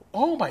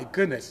 Oh my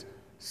goodness.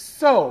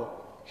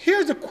 So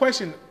here's the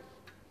question.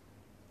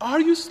 Are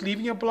you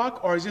sleeving your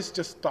block or is this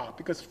just stock?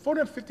 Because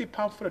 450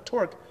 pound-foot of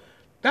torque,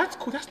 that's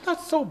cool. That's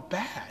not so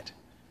bad.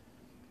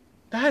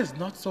 That is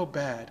not so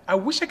bad. I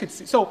wish I could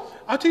see. So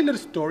I'll tell you a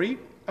little story,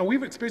 and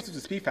we've experienced this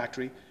with Speed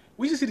Factory.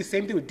 We used to see the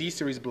same thing with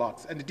D-Series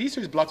blocks. And the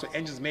D-Series blocks are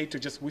engines made to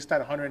just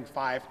withstand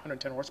 105,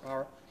 110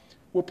 horsepower.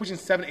 We're pushing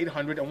 700,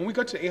 800. And when we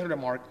got to the 800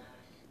 mark,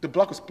 the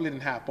block was split in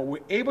half. But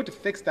we're able to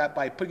fix that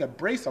by putting a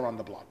brace around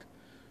the block.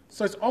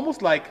 So it's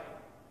almost like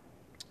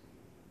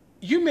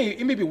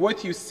it may be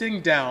worth you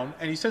sitting down,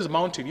 and he says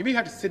Mountain. You may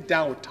have to sit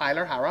down with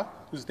Tyler Hara,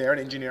 who's there, an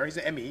engineer, he's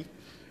an ME,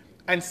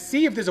 and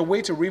see if there's a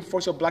way to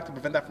reinforce your block to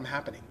prevent that from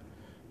happening.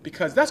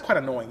 Because that's quite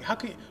annoying. How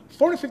can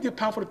 450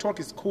 pound-foot of torque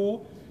is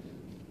cool.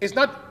 It's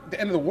not the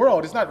end of the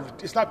world. It's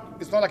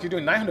not like you're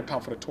doing 900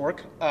 pound-foot of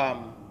torque.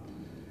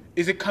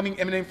 Is it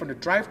emanating from the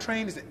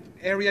drivetrain? Is it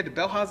area the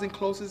bell housing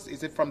closest?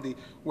 Is it from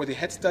where the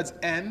head studs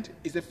end?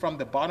 Is it from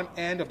the bottom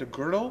end of the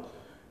girdle?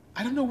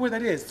 I don't know where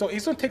that is. So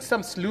it's going to take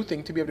some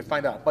sleuthing to be able to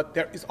find out. But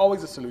there is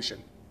always a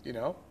solution, you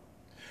know?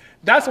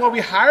 That's why we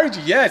hired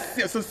you.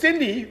 Yes. So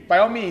Cindy, by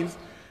all means,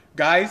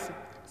 guys,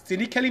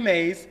 Cindy Kelly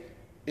Mays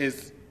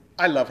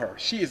I love her.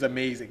 She is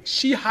amazing.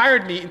 She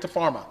hired me into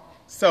pharma.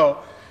 So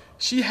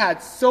she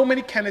had so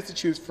many candidates to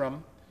choose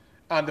from.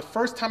 The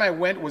first time I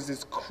went was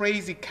this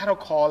crazy cattle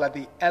call at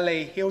the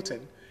LA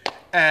Hilton.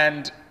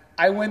 And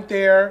I went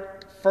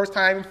there, first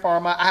time in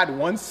pharma. I had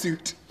one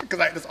suit because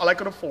that's all I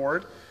could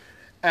afford.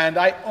 And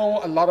I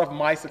owe a lot of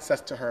my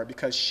success to her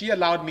because she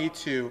allowed me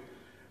to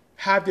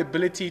have the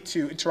ability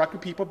to interact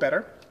with people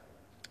better.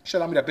 She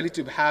allowed me the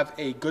ability to have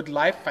a good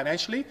life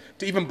financially,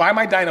 to even buy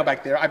my dyno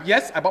back there. I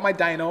bought my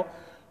dyno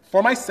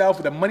for myself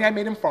with the money I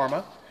made in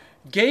pharma,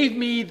 gave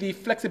me the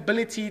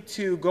flexibility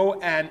to go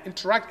and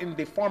interact in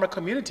the pharma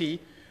community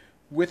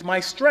with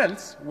my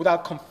strengths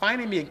without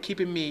confining me and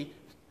keeping me,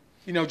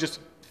 you know,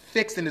 just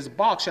fixed in this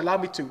box. She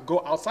allowed me to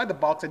go outside the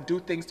box and do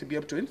things to be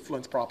able to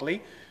influence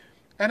properly.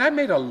 And I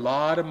made a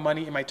lot of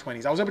money in my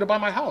 20s. I was able to buy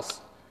my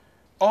house.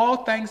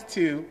 All thanks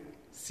to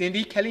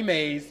Cindy Kelly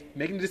Mays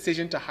making the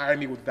decision to hire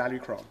me with Valerie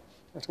Chrome,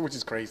 which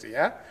is crazy,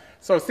 yeah?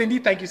 So Cindy,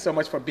 thank you so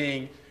much for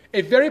being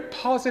a very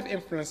positive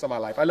influence on my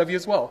life. I love you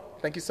as well.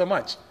 Thank you so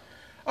much.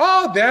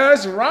 Oh,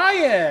 there's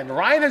Ryan.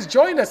 Ryan has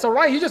joined us. So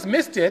Ryan, you just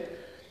missed it.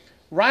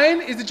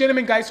 Ryan is the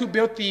gentleman, guys, who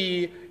built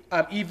the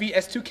EV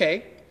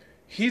S2K.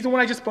 He's the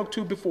one I just spoke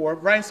to before.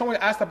 Ryan, someone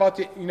asked about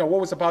the, what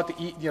was about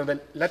the, the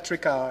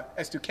electric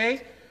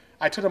S2K.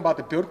 I told them about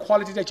the build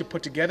quality that you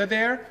put together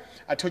there.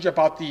 I told you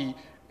the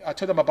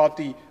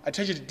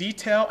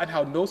detail and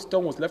how no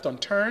stone was left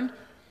unturned.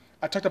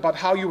 I talked about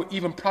how you were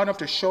even proud enough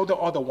to show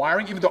all the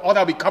wiring, even though all that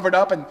will be covered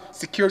up and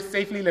secured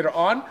safely later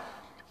on.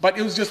 But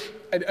it was just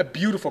a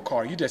beautiful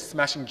car. You did a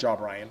smashing job,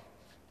 Ryan.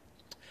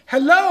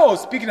 Hello,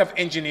 speaking of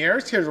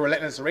engineers, here's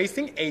Relentless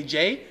Racing,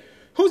 AJ,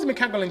 who's a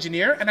mechanical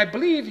engineer, and I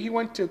believe he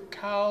went to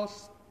Cal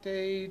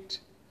State.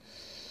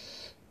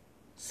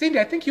 Cindy,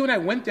 I think you and I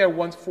went there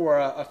once for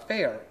a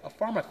fair, a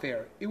pharma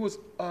fair. It was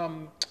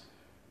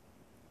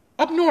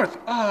up north,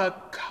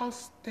 Cal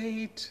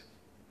State.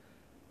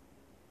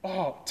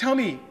 Oh, tell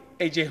me,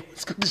 AJ, what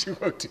school did you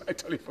go to? I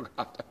totally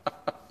forgot.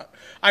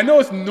 I know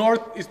it's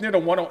north. It's near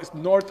it's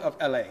north of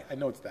LA. I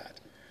know it's that.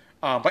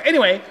 But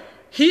anyway,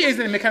 he is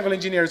a mechanical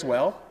engineer as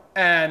well,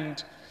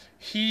 and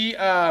he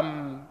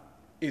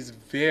is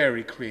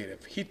very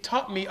creative. He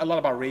taught me a lot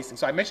about racing.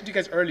 So I mentioned to you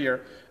guys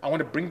earlier, I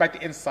want to bring back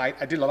the insight.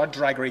 I did a lot of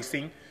drag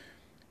racing.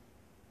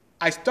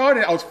 I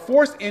was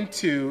forced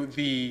into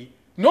the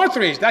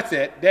Northridge. That's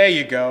it. There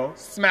you go.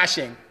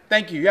 Smashing.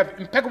 Thank you. You have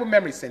impeccable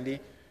memory,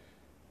 Cindy.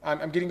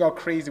 I'm getting all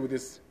crazy with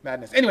this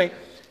madness. Anyway,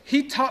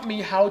 he taught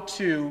me how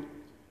to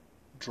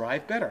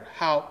drive better.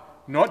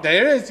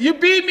 There it is. You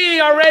beat me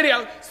already.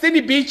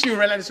 Cindy beat you,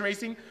 Relentless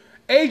Racing.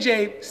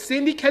 AJ,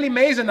 Cindy Kelly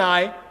Mays and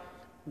I,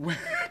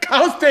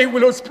 Cal State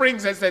Willow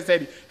Springs, as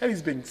Eddie.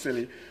 Eddie's being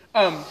silly.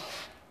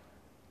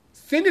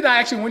 Cindy and I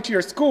actually went to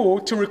your school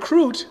to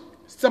recruit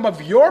some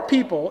of your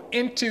people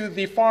into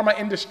the pharma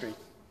industry.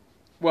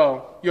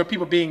 Well, your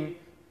people being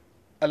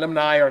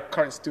alumni or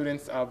current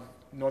students of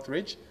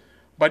Northridge.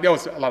 But that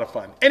was a lot of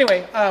fun.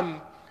 Anyway,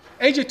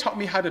 AJ taught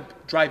me how to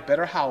drive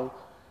better, how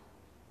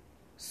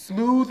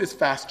smooth is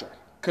faster.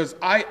 Because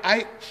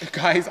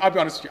guys, I'll be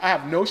honest with you, I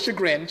have no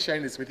chagrin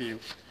sharing this with you.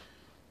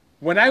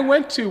 When I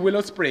went to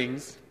Willow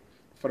Springs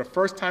for the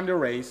first time to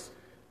race,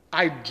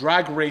 I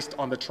drag raced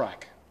on the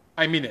track.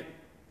 I mean it.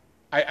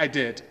 I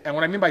did. And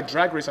what I mean by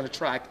drag race on the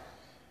track,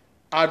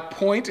 I'd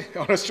point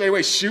on a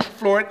straightaway, shoot,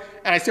 floor it,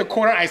 and I see a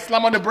corner, I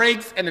slam on the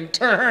brakes, and then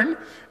turn,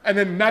 and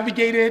then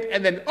navigate it,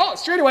 and then,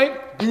 straightaway,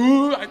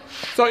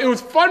 so it was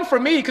fun for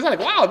me, because I'm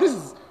like, wow, this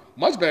is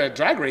much better at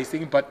drag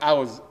racing, but I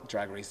was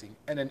drag racing.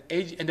 And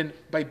then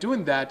by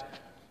doing that,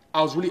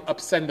 I was really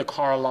upsetting the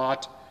car a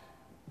lot,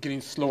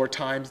 getting slower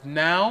times.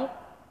 Now,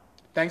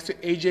 thanks to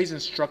AJ's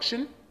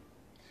instruction,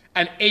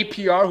 and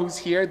APR, who's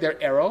here,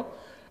 their arrow,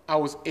 I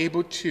was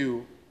able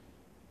to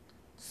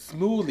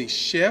smoothly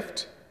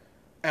shift.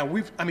 And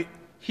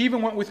he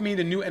even went with me in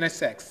the new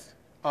NSX.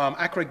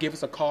 Acura gave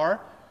us a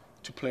car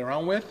to play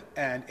around with,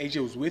 and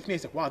AJ was with me. He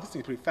said, wow, this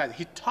thing's pretty fast.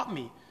 He taught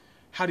me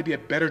how to be a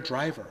better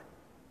driver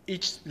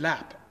each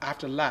lap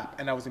after lap,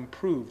 and I was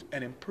improved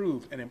and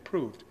improved and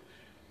improved.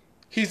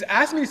 He's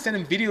asked me to send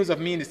him videos of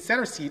me in the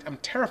center seat. I'm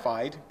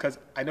terrified because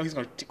I know he's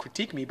going to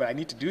critique me, but I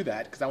need to do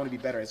that because I want to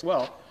be better as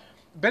well.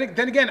 But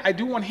then again, I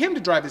do want him to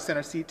drive the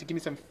center seat to give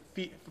me some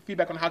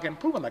feedback on how I can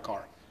improve on that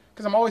car,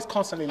 because I'm always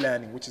constantly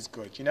learning, which is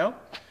good,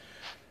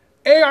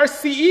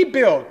 ARCE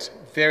built,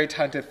 very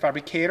talented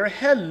fabricator.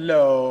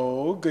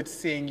 Hello, good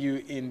seeing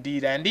you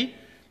indeed, Andy.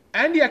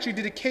 Andy actually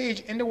did a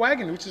cage in the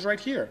wagon, which is right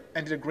here,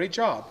 and did a great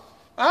job.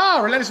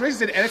 Relentless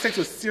Racing said NSX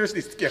was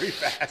seriously scary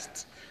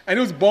fast. And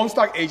it was bone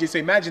stock AJ, so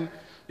imagine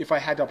if I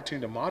had the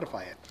opportunity to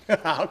modify it.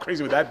 How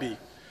crazy would that be?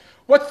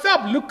 What's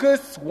up,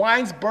 Lucas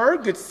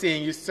Weinsberg? Good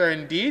seeing you, sir,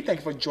 indeed. Thank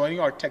you for joining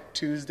our Tech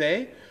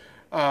Tuesday.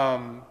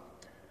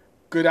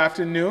 Good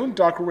afternoon,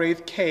 Dark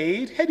Wraith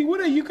Cade. Hey,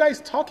 what are you guys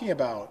talking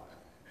about?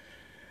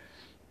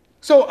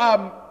 So,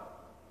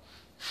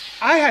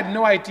 I had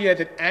no idea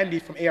that Andy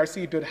from ARC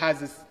Build has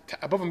this,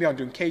 above and beyond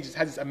doing cages,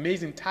 has this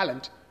amazing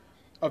talent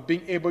of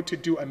being able to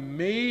do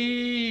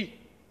amazing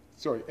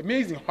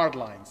hard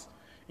lines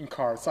in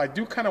cars. So I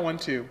do kind of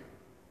want to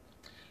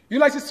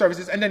utilize his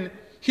services. And then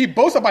he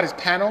boasts about his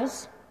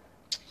panels.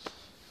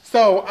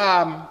 So,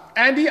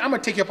 Andy, I'm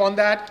going to take you up on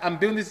that. I'm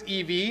building this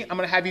EV. I'm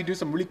going to have you do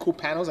some really cool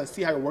panels and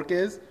see how your work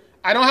is.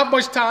 I don't have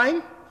much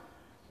time,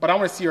 but I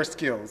want to see your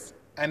skills.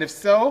 And if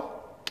so,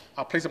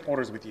 I'll place some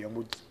orders with you and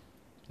we'll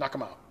knock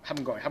them out. Have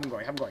them going.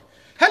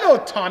 Hello,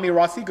 Tommy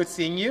Rossi. Good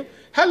seeing you.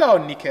 Hello,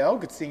 Nikhil.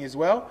 Good seeing you as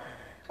well.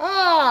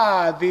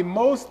 The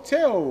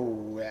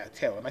Mostel.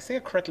 Am I saying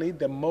it correctly?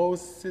 The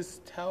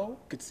Mostel.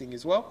 Good seeing you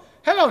as well.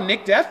 Hello,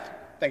 Nick Death.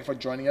 Thank you for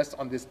joining us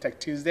on this Tech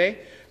Tuesday.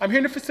 I'm here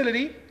in the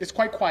facility. It's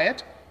quite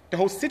quiet. The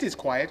whole city is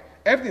quiet.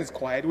 Everything's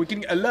quiet. We're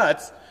getting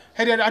alerts.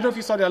 Hey, I don't know if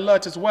you saw the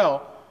alerts as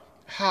well.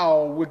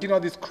 How we're getting all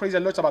these crazy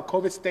alerts about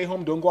COVID. Stay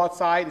home. Don't go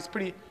outside. It's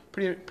pretty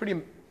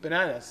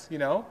bananas,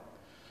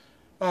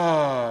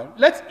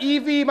 Let's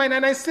EV my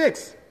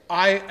 996.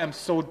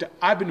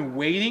 I've been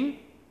waiting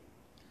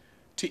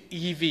to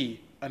EV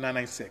a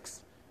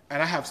 996.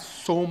 And I have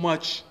so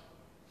much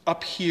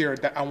up here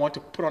that I want to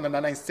put on a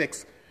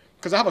 996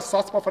 because I have a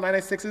soft spot for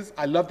 996s.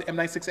 I love the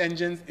M96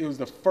 engines. It was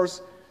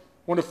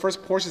one of the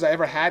first Porsches I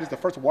ever had. It's the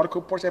first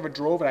water-cooled Porsche I ever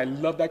drove, and I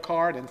love that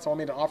car. And someone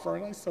made an offer,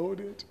 and I sold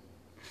it.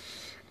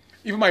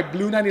 Even my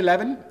blue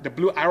 911, the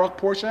blue IROC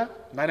Porsche,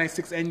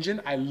 996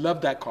 engine, I love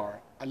that car.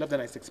 I love the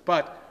 996.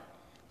 But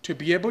to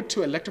be able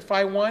to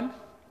electrify one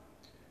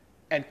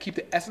and keep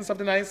the essence of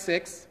the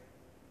 996,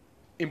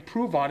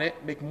 improve on it,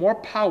 make more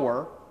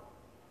power,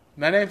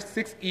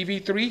 996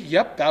 EV3,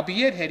 yep, that'll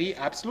be it, Hetty,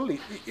 absolutely.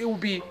 It will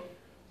be,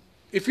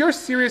 if you're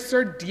serious,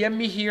 sir, DM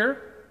me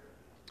here.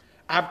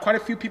 I have quite a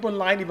few people in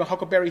line, even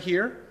Huckleberry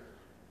here.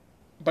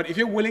 But if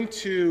you're willing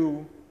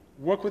to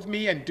work with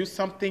me and do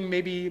something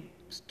maybe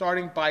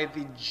starting by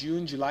the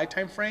June, July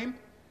timeframe,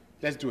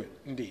 let's do it,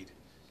 indeed.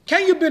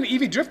 Can you build an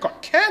EV drift car?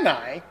 Can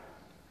I?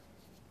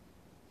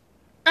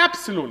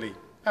 Absolutely,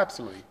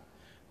 absolutely.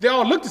 They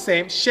all look the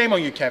same. Shame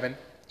on you, Kevin.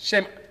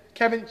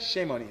 Kevin,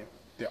 shame on you.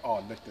 They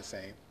all look the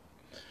same.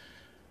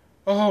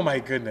 Oh my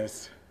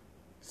goodness.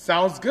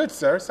 Sounds good,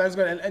 sir. Sounds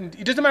good. And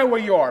it doesn't matter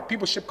where you are.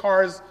 People ship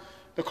cars.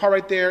 The car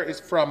right there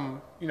is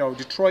from,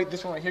 Detroit.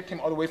 This one right here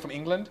came all the way from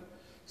England.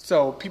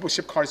 So people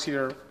ship cars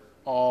here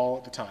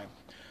all the time.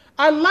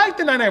 I like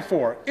the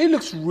 994. It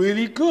looks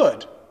really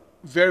good.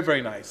 Very,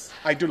 very nice.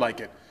 I do like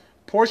it.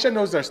 Porsche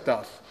knows their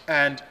stuff.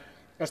 And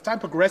as time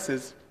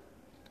progresses,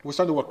 we're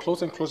starting to work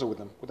closer and closer with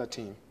them, with that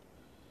team.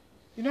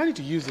 I need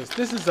to use this.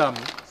 This is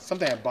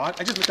something I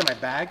bought. I just looked at my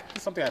bag. This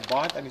is something I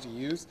bought I need to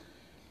use.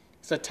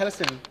 It's a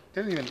Telesin.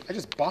 I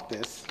just bought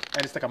this.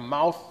 And it's like a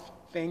mouth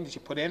thing that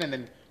you put in and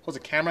then holds a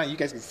camera and you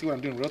guys can see what I'm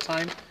doing in real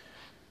time.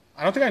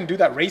 I don't think I can do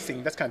that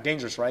racing. That's kind of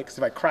dangerous, right? Because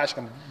if I crash, I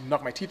can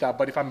knock my teeth out.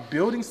 But if I'm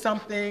building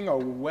something or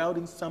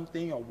welding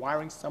something or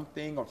wiring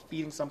something or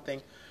feeding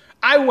something,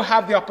 I will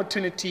have the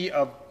opportunity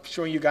of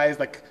showing you guys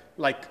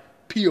like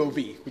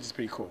POV, which is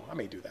pretty cool. I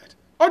may do that.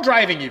 Or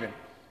driving even.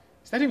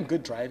 Is that even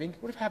good driving?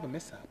 What if I have a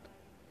mishap?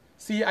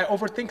 See, I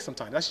overthink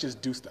sometimes. Let's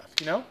just do stuff,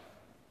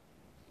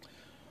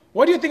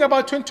 What do you think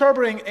about twin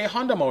turboing a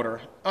Honda motor?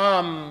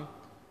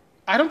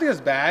 I don't think it's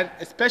bad,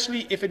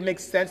 especially if it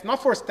makes sense,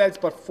 not for aesthetics,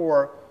 but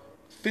for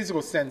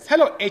physical sense.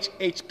 Hello,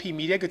 HHP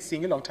Media. Good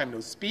seeing you. Long time no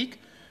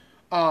speak.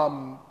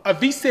 A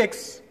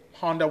V6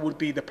 Honda would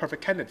be the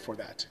perfect candidate for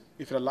that,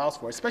 if it allows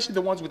for it, especially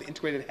the ones with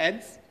integrated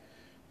heads,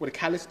 with a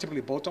catalyst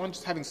typically bolt on.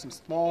 Just having some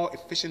small,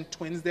 efficient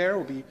twins there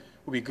will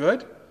be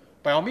good.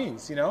 By all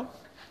means,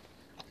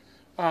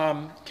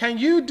 Can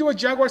you do a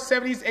Jaguar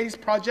 70s, 80s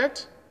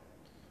project?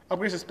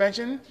 Upgrade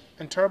suspension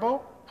and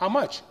turbo? How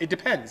much? It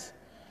depends.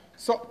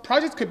 So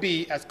projects could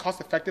be as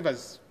cost effective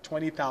as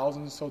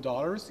 $20,000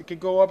 or so. It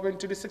could go up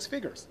into the six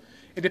figures.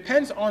 It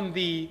depends on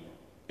the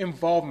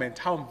involvement,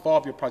 how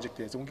involved your project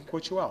is, and we can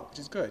quote you out, which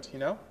is good,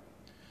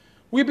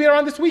 We'll be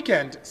around this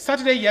weekend.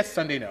 Saturday, yes.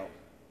 Sunday, no.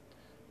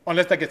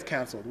 Unless that gets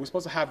canceled. We're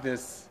supposed to have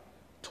this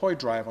toy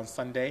drive on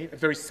Sunday, a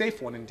very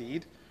safe one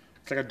indeed.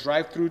 It's like a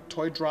drive-through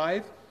toy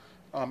drive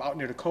out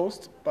near the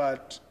coast.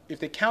 But if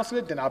they cancel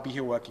it, then I'll be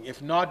here working.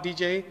 If not,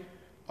 DJ,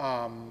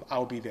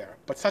 I'll be there.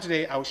 But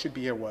Saturday, I should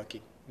be here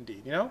working,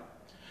 indeed,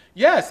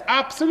 Yes,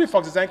 absolutely,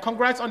 Fox Design.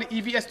 Congrats on the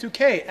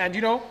EVS2K.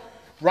 And,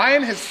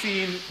 Ryan has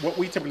seen what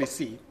we typically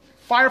see.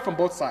 Fire from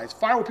both sides.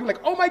 Fire where people are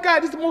like, oh my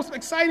God, this is the most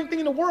exciting thing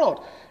in the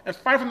world. And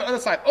fire from the other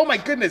side. Oh my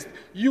goodness,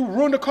 you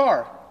ruined the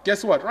car.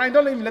 Guess what? Ryan,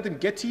 don't even let them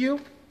get to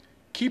you.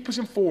 Keep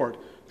pushing forward.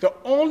 The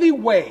only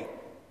way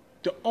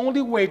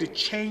to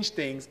change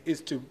things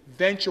is to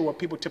venture where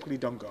people typically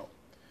don't go.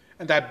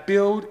 And that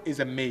build is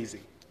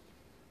amazing.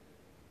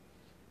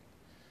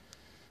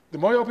 The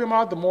more you open your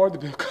mouth, the more the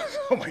build comes.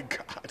 Oh my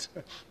God.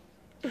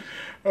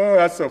 Oh,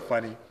 that's so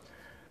funny.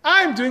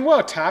 I'm doing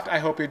well, Taft. I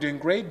hope you're doing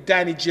great.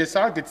 Danny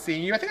GSR, good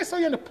seeing you. I think I saw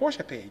you on the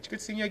Porsche page.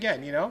 Good seeing you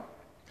again,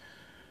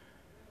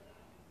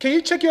 Can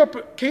you check your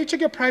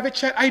private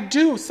chat? I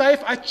do.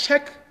 Saif, I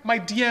check my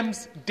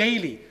DMs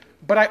daily.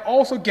 But I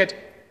also get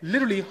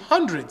literally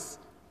hundreds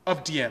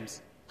of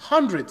DMs.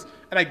 Hundreds.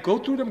 And I go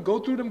through them.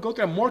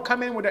 And more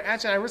come in with their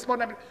answer and I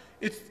respond.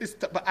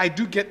 But I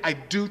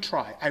do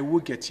try. I will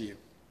get to you.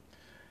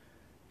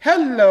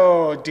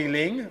 Hello,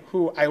 D-Ling,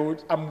 who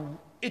I'm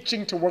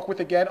itching to work with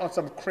again on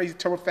some crazy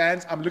turbo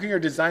fans. I'm looking at your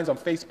designs on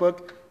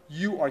Facebook.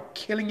 You are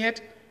killing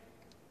it.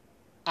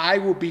 I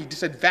will be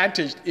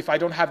disadvantaged if I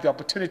don't have the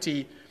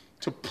opportunity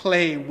to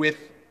play with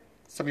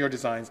some of your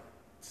designs.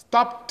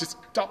 Stop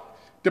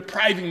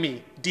depriving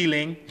me,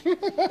 D-Ling.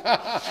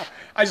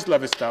 I just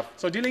love his stuff.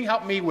 So D-Ling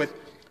helped me with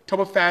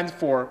turbo fans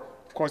for,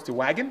 of course, the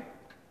wagon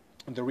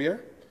on the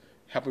rear.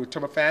 Helped me with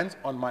turbo fans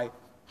on my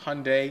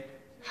Hyundai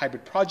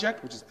hybrid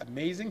project, which is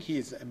amazing. He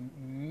is a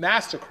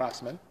master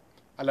craftsman.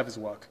 I love his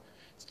work.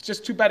 It's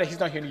just too bad that he's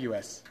not here in the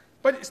U.S.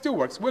 But it still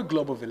works. We're a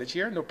global village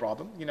here, no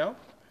problem,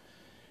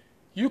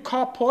 You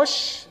Car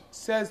Porsche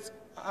says,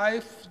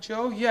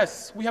 Joe,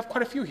 yes, we have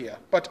quite a few here.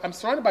 But I'm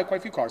surrounded by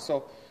quite a few cars.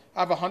 So I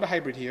have a Honda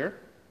hybrid here,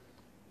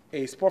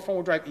 a Sport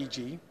 4-wheel drive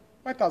EG,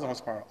 5,000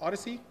 horsepower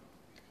Odyssey,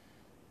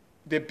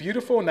 the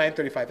beautiful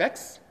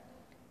 935X,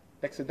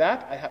 Next to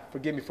that,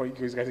 forgive me for you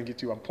guys can get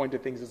to, I'm pointing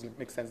to things, doesn't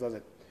make sense, does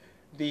it?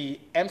 The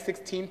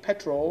M16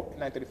 petrol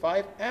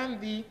 935 and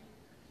the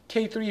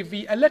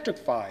K3V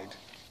electrified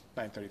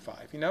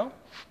 935, you know?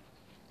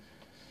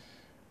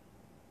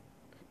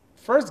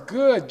 First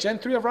good, Gen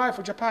 3 arrived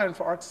for Japan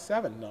for ARC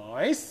 7.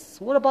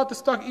 Nice. What about the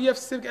stock EF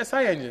Civic Si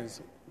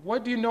engines?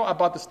 What do you know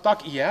about the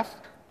stock EF?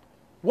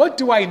 What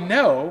do I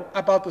know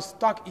about the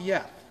stock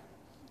EF?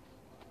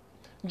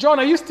 John,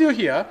 are you still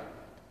here?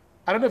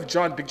 I don't know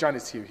if Big John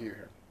is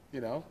here,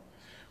 you know?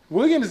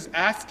 William is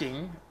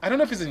asking, I don't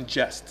know if it's in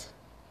jest.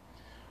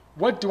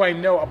 What do I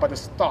know about the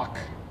stock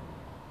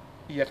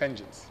EF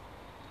engines?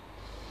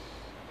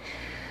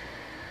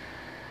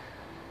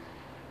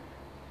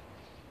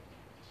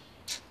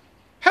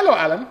 Hello,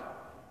 Alan.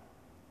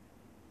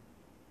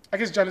 I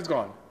guess John is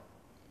gone.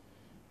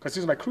 Because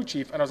he's my crew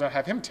chief, and I was going to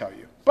have him tell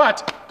you.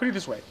 But, put it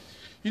this way.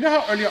 You know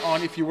how earlier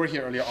on, if you were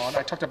here earlier on,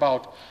 I talked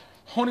about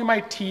honing my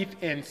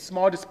teeth in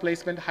small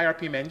displacement, high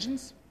RPM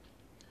engines?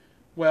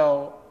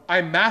 Well,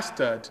 I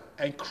mastered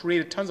and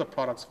created tons of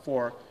products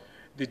for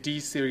the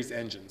D-series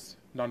engines,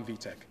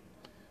 non-VTEC.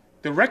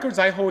 The records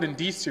I hold in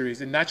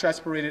D-series in natural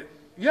aspirated,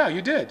 yeah,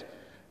 you did.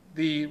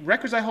 The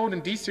records I hold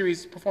in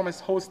D-series performance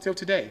holds still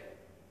today.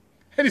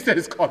 And he said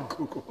it's called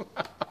Google.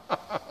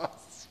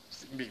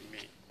 me.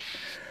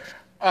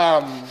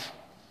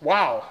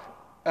 Wow.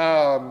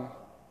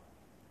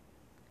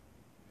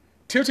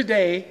 Till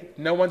today,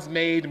 no one's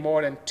made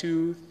more than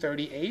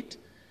 238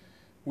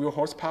 wheel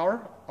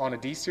horsepower on a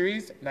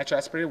D-series, natural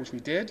aspirated, which we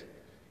did.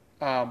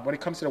 When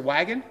it comes to the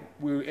wagon,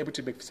 we were able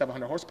to make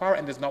 700 horsepower,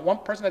 and there's not one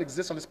person that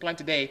exists on this planet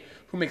today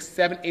who makes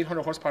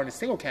 800 horsepower in a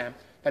single cam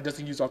that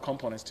doesn't use our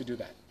components to do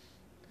that.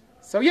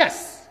 So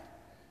yes,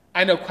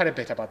 I know quite a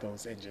bit about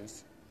those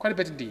engines, quite a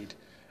bit indeed.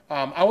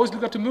 I always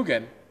look up to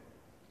Mugen,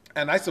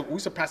 and we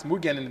surpassed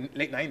Mugen in the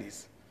late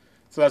 90s.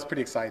 So that's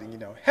pretty exciting, you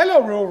know.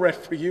 Hello, Real Red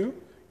for you,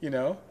 you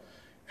know.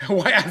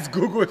 Why ask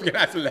Google if you can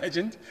ask a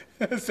legend?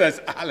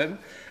 Says Alan.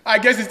 I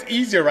guess it's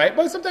easier, right?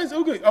 But sometimes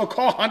Google,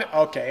 call Honda.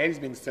 Okay, he's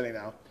being silly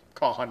now.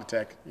 Call Honda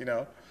Tech, you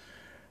know.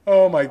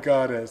 Oh my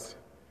goodness.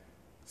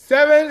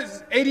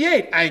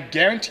 788. I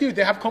guarantee you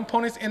they have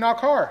components in our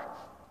car.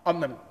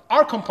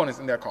 Our components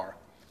in their car.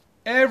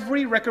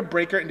 Every record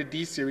breaker in the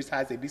D series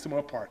has a decent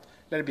amount of parts.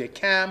 Let it be a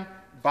cam,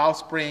 valve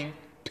spring,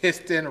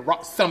 piston,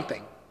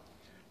 something.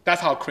 That's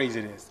how crazy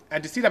it is.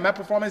 And to see that Map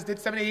Performance did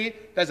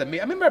 788, that's amazing.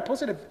 I remember I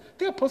posted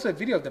a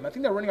video of them. I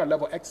think they're running our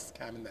level X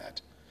cam in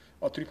that,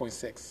 or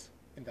 3.6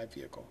 in that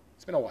vehicle.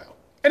 It's been a while.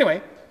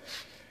 Anyway,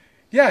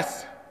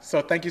 yes. So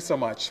thank you so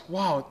much.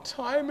 Wow,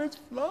 time is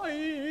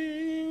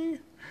flying.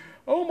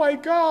 Oh my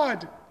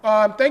God.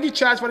 Thank you,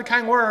 Chaz, for the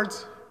kind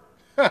words.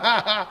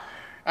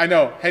 I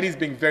know, Hetty's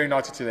being very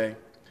naughty today.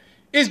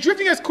 Is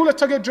drifting as cool as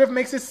Tokyo Drift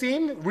makes it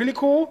seem? Really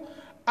cool?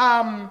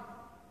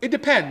 It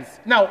depends.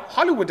 Now,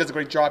 Hollywood does a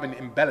great job in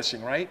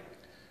embellishing, right?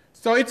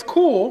 So it's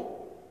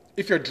cool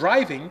if you're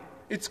driving.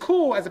 It's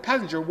cool as a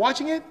passenger.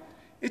 Watching it,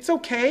 it's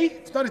okay.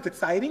 It's not as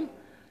exciting.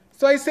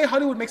 So I say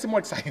Hollywood makes it more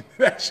exciting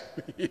than it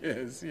actually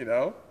is, you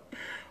know?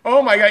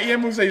 Oh my God,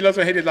 Ian Moon said he loves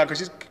when Hetty because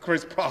she's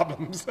creates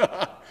problems.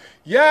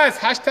 Yes,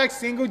 hashtag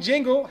single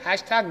jingle,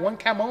 hashtag one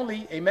cam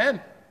only, amen,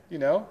 you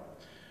know?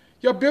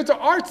 Your Build to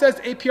Art says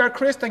APR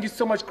Chris. Thank you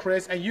so much,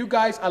 Chris. And you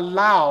guys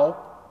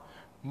allow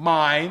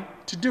mine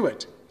to do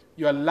it.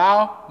 You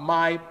allow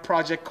my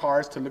project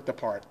cars to look the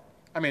part.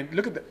 I mean,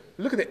 look at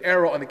the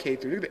arrow on the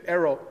K3. Look at the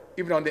arrow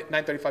even on the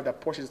 935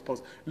 that Porsche is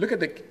posed. Look at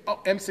the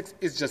M6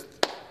 is just,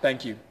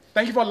 thank you.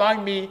 Thank you for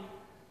allowing me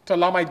to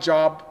allow my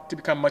job to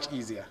become much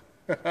easier.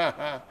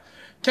 Can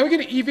we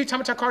get an EV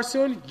Tamata car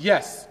soon?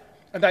 Yes.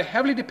 And that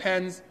heavily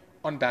depends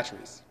on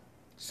batteries.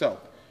 So,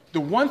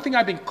 the one thing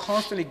I've been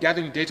constantly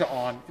gathering data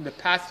on in the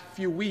past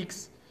few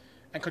weeks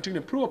and continue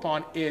to improve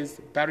upon is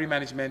battery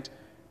management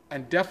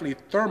and definitely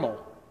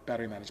thermal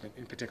battery management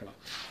in particular.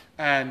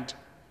 And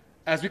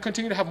as we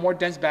continue to have more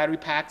dense battery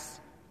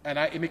packs, and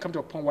it may come to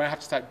a point where I have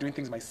to start doing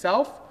things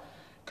myself,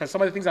 because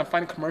some of the things I'm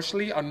finding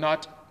commercially are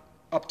not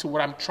up to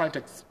what I'm trying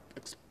to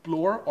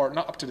explore or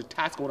not up to the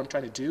task of what I'm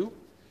trying to do.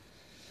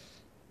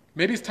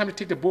 Maybe it's time to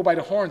take the bull by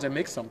the horns and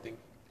make something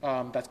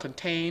that's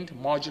contained,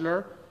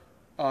 modular,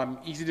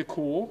 easy to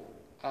cool,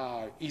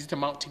 easy to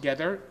mount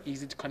together,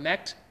 easy to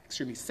connect,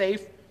 extremely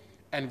safe,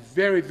 and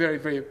very, very,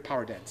 very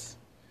power dense.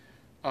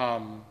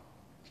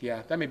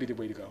 Yeah, that may be the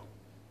way to go.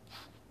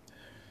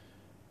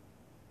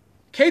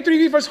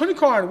 K3V versus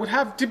Unicorn would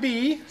have to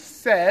be,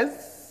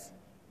 says,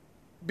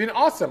 been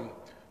awesome.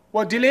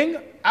 Well, Diling,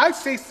 I'd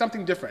say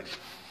something different.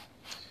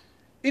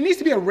 It needs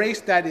to be a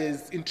race that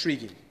is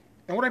intriguing.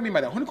 And what I mean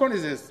by that, Unicorn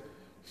is this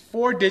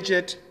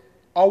 4-digit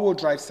all-wheel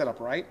drive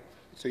setup, right?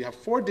 So you have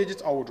 4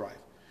 digits all-wheel drive.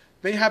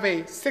 Then you have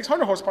a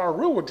 600 horsepower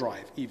rear-wheel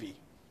drive EV.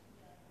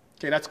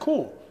 Okay, that's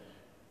cool.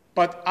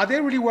 But are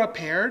they really well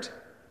paired?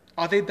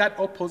 Are they that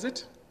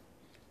opposite?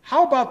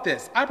 How about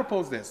this? I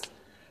propose this.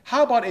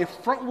 How about a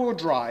front-wheel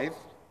drive,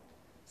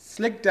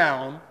 slick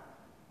down,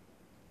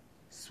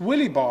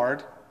 swilly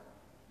barred,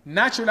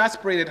 natural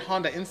aspirated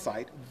Honda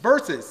Insight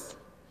versus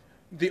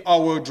the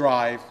all-wheel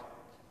drive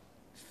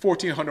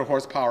 1,400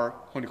 horsepower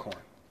unicorn.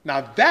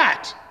 Now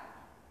that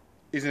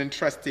is an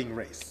interesting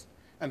race.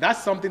 And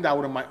that's something that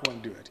I might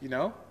want to do it, you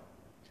know?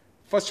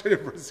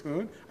 Frustrated for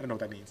soon. I don't know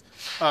what that means.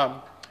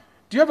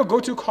 Do you have a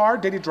go-to car,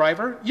 daily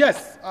driver?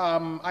 Yes,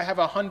 I have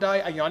a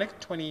Hyundai Ioniq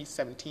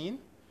 2017.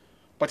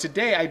 But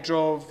today I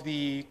drove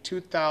the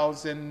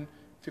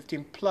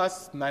 2015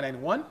 Plus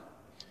 991.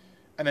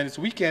 And then this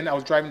weekend I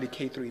was driving the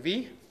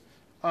K3V.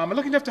 I'm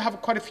lucky enough to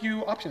have quite a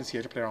few options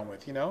here to play around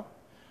with, you know?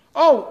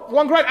 Oh,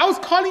 one great. I was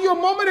calling you a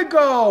moment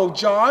ago,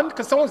 John,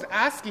 because someone was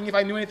asking if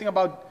I knew anything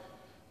about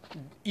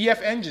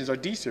EF engines or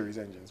D-series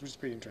engines, which is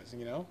pretty interesting,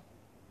 you know?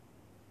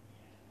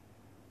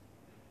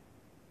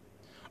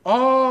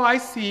 Oh, I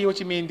see what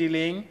you mean,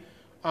 D-Ling.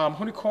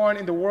 Unicorn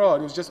in the world,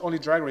 it was just only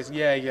drag racing.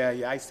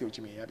 Yeah, I see what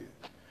you mean.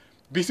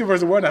 BC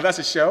vs. World, now that's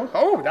a show?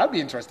 Oh, that'd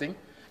be interesting.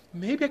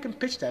 Maybe I can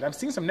pitch that. I'm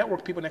seeing some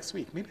network people next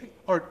week.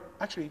 Or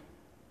actually,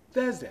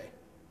 Thursday.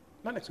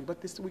 Not next week,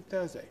 but this week,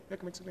 Thursday. Maybe I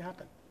can make something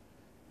happen,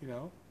 you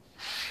know?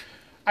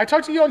 I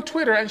talked to you on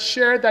Twitter and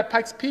shared that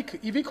Pikes Peak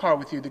EV car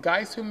with you. The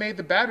guys who made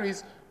the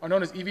batteries are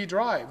known as EV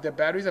Drive. Their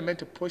batteries are meant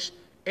to push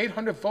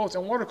 800 volts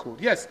and water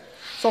cooled. Yes,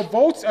 so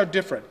volts are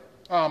different.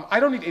 I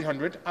don't need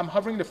 800. I'm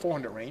hovering the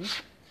 400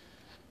 range.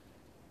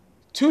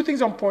 Two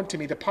things are important to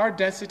me. The power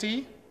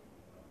density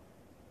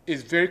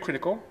is very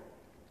critical.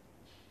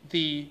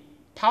 The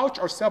pouch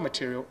or cell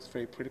material is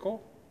very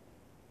critical.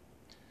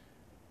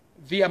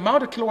 The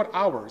amount of kilowatt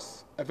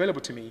hours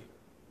available to me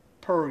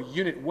per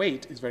unit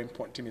weight is very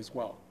important to me as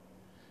well.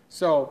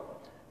 So,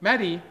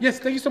 Maddie, yes,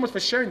 thank you so much for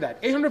sharing that.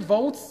 800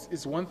 volts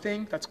is one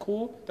thing. That's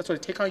cool. That's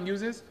what the Taycan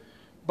uses.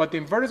 But the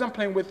inverters I'm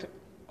playing with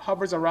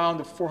hovers around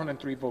the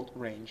 403 volt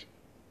range.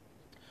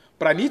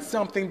 But I need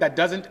something that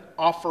doesn't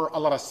offer a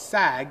lot of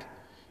sag,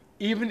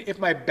 even if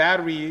my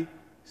battery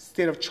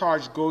state of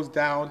charge goes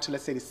down to,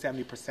 let's say, the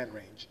 70%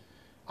 range.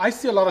 I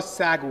see a lot of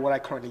sag with what I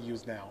currently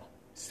use now.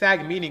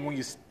 Sag meaning when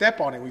you step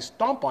on it, when you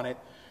stomp on it,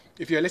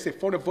 if you're, let's say,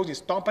 400 volts, you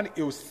stomp on it,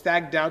 it will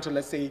sag down to,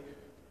 let's say,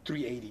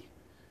 380.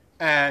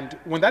 And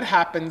when that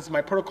happens,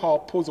 my protocol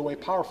pulls away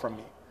power from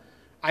me.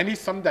 I need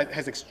something that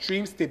has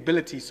extreme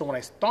stability, so when I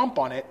stomp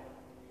on it,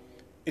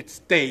 it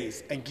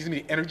stays and gives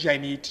me the energy I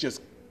need to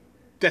just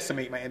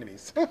decimate my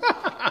enemies,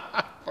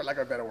 for lack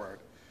of a better word.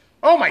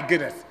 Oh my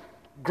goodness,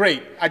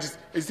 great.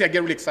 You see, I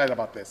get really excited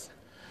about this.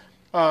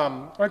 When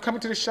I'm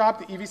coming to the shop,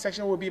 the EV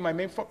section will be my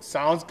main focus.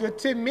 Sounds good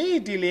to me,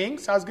 D-Ling.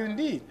 Sounds good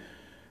indeed.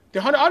 The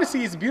Honda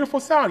Odyssey is a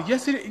beautiful sound.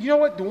 Yes, you know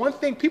what? The one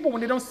thing, people,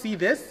 when they don't see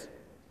this,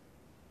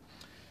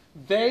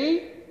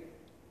 they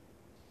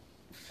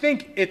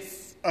think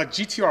it's a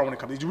GTR when it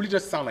comes. It really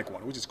does sound like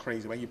one, which is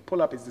crazy. When you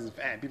pull up, it's this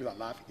van. People are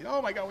laughing. You know,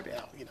 oh my God, what the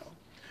hell, you know.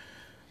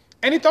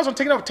 Any thoughts on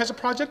taking over a Tesla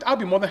project? I'll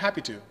be more than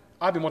happy to.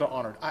 I'll be more than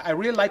honored. I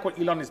really like what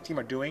Elon and his team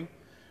are doing.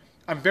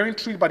 I'm very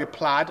intrigued by the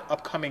Plaid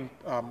upcoming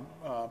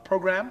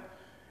program.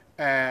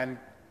 And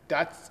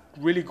that's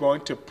really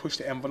going to push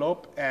the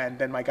envelope. And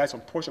then my guys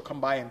from Porsche will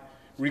come by and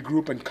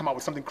regroup and come out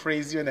with something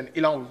crazier. And then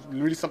Elon will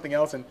release something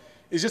else. And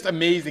it's just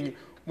amazing.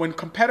 When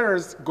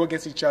competitors go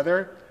against each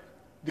other,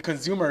 the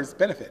consumers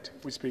benefit,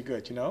 which is pretty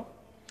good, you know?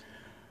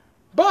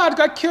 But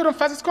got killed on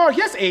fastest car.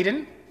 Yes,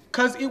 Aiden,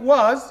 because it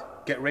was,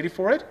 get ready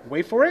for it,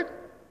 wait for it,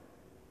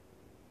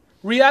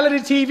 reality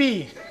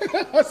TV.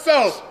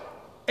 So,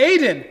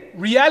 Aiden,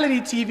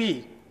 reality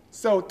TV.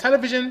 So,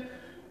 television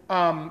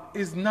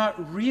is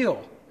not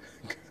real.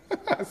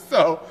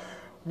 So,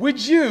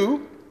 would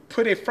you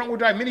put a front-wheel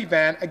drive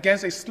minivan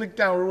against a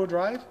slick-down rear-wheel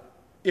drive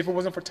if it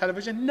wasn't for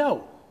television?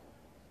 No.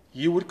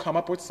 You would come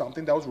up with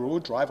something that was rear-wheel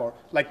drive, or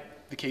like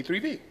the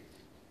K3V,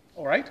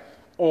 all right?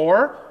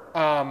 Or,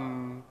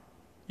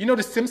 you know,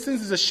 The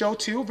Simpsons is a show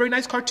too, very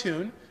nice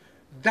cartoon.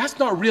 That's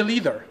not real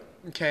either,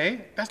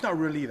 okay? That's not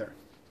real either.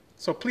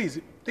 So please,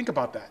 think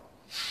about that,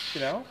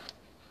 you know?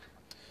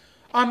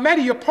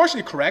 Maddie, you're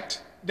partially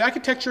correct. The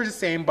architecture is the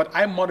same, but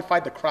I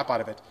modified the crap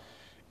out of it.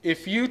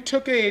 If you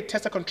took a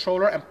Tesla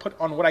controller and put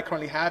on what I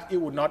currently have, it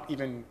would not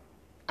even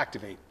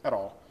activate at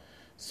all.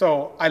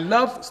 So I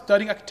love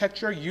studying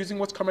architecture, using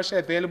what's commercially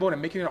available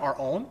and making it our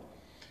own.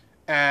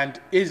 And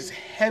it is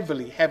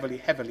heavily, heavily,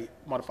 heavily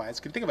modified. As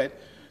you can think of it,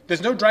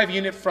 there's no drive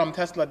unit from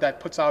Tesla that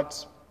puts out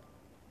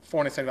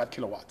 475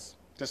 kilowatts.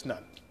 Just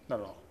none. Not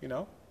at all, you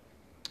know?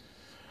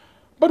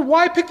 But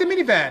why pick the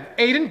minivan?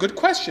 Aiden, good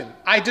question.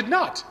 I did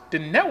not. The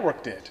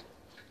network did.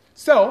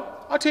 So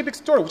I'll tell you a big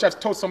story, which I've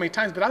told so many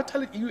times, but I'll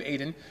tell it to you,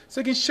 Aiden,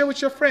 so you can share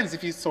with your friends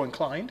if you're so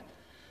inclined.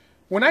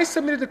 When I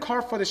submitted the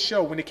car for the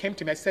show, when it came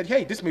to me, I said,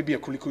 hey, this may be a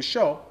really cool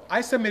show.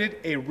 I submitted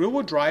a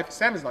rear-wheel drive,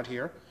 Sam is not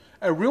here,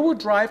 a rear-wheel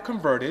drive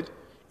converted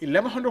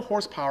 1100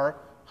 horsepower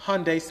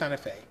Hyundai Santa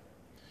Fe.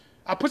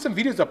 I put some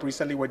videos up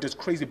recently where it does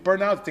crazy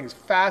burnouts, the thing is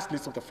fast,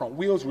 lifts up the front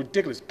wheels,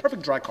 ridiculous,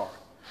 perfect dry car.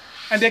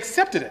 And they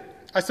accepted it.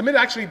 I submitted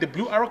actually the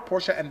Blue Aroc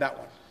Porsche and that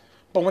one.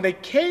 But when they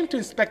came to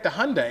inspect the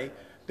Hyundai,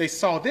 they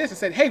saw this and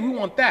said, hey, we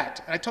want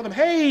that. And I told them,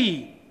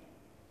 hey,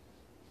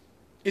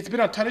 it's been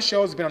on a ton of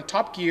shows. It's been on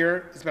Top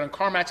Gear. It's been on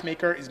Car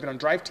Matchmaker. It's been on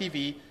Drive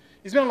TV.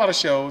 It's been on a lot of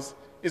shows.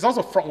 It's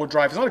also front-wheel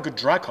drive. It's not a good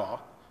dry car,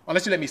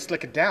 unless you let me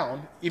slick it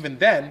down. Even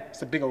then,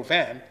 it's a big old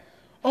van.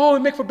 Oh,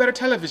 it made for better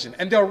television.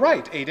 And they're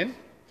right, Aiden.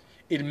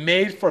 It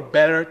made for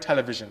better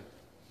television.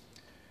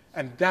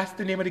 And that's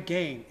the name of the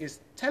game, is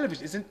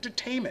television, is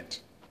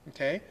entertainment,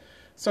 okay?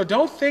 So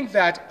don't think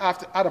that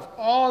out of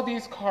all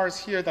these cars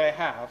here that I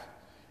have,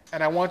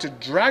 and I want to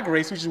drag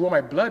race, which is where my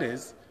blood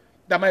is,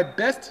 that my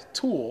best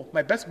tool,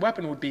 my best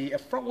weapon would be a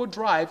front-wheel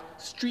drive,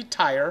 street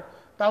tire,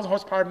 1,000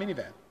 horsepower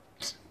minivan.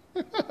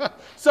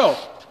 So,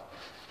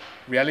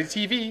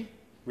 reality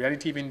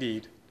TV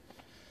indeed.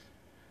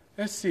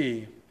 Let's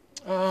see.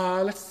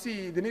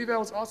 The minivan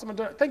was awesome.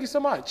 Thank you so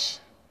much.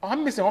 Oh,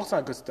 I'm missing all kinds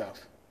of good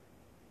stuff.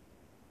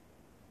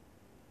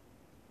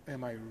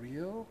 Am I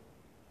real?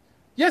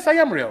 Yes, I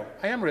am real.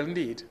 I am real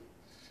indeed.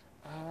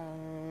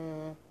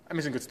 I'm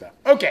missing good stuff.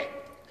 Okay.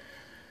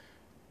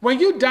 When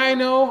you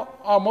dyno,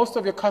 are most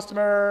of your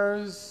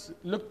customers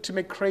look to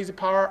make crazy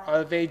power? Or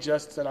are they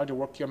just allowed to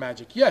work your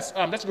magic? Yes,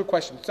 that's a good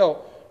question.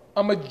 So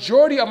a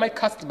majority of my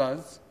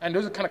customers, and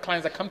those are the kind of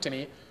clients that come to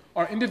me,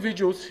 are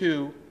individuals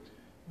who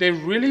they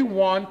really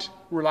want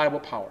reliable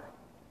power.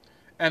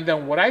 And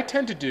then what I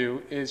tend to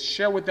do is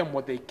share with them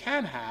what they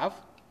can have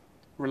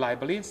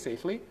reliably and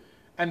safely,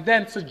 and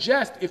then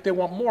suggest if they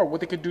want more, what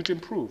they can do to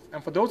improve.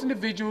 And for those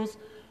individuals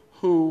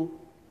who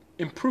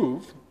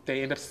improve,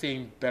 they end up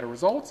seeing better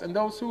results. And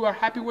those who are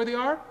happy where they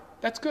are,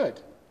 that's good.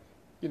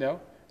 You know,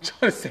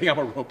 John is saying I'm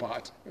a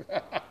robot.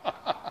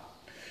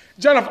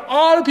 John, of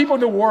all the people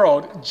in the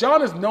world,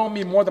 John has known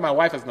me more than my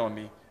wife has known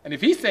me. And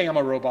if he's saying I'm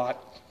a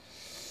robot,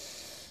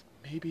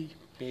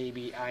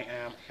 maybe I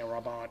am a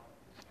robot.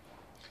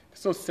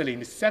 So silly. In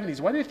the 70s,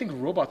 why do they think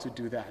robots would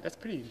do that? That's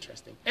pretty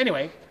interesting.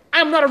 Anyway,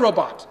 I'm not a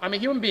robot. I'm a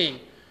human being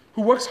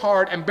who works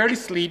hard and barely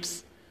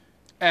sleeps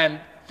and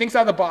thinks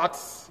out of the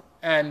box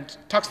and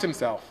talks to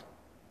himself.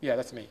 Yeah,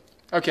 that's me.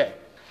 Okay.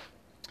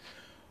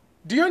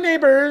 Do your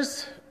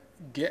neighbors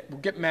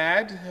get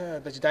mad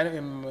that you dyno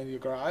in your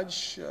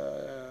garage?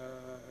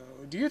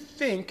 Do you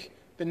think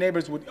the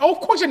neighbors would... Oh, of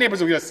course your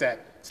neighbors will get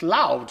upset. It's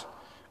loud.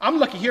 I'm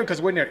lucky here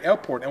because we're near an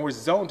airport and we're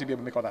zoned to be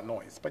able to make all that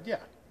noise. But yeah,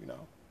 you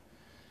know.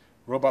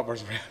 Robot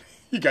versus reality.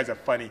 You guys are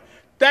funny.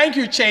 Thank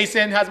you,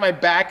 Chasen. Has my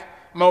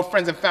back. My old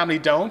friends and family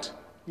don't,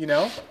 you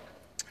know.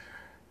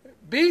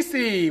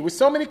 BC, with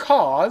so many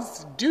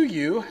cars, do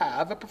you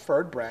have a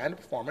preferred brand of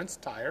performance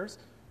tires,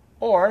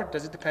 or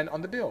does it depend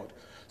on the build?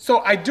 So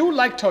I do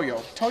like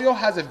Toyo. Toyo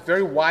has a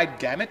very wide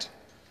gamut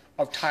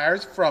of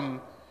tires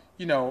from,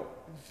 you know,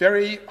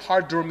 very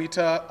hard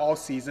Duromita all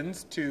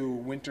seasons to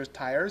winter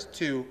tires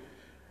to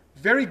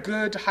very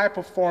good high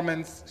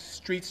performance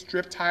street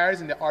strip tires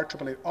in the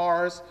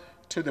R888Rs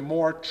to the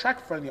more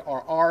track-friendly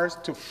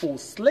RRs to full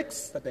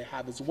slicks that they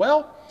have as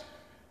well.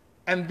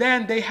 And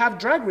then they have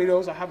drag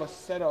radials. I have a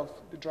set of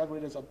the drag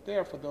radials up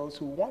there for those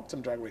who want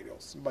some drag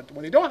radials. But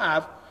what they don't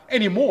have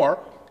anymore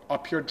are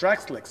pure drag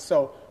slicks.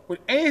 So with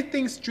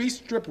anything street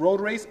strip road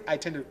race, I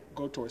tend to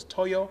go towards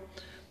Toyo.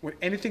 With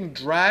anything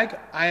drag,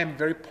 I am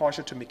very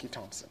partial to Mickey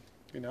Thompson,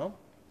 you know.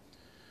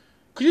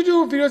 Could you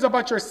do videos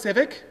about your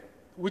Civic?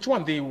 Which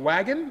one, the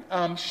wagon?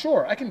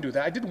 Sure, I can do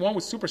that. I did one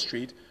with Super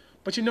Street.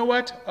 But you know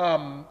what?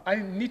 I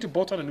need to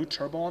bolt on a new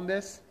turbo on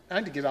this. I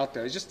need to get out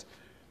there. It's just,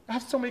 I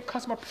have so many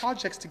customer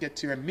projects to get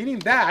to. And meaning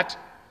that,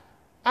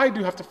 I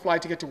do have to fly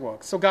to get to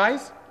work. So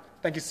guys,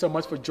 thank you so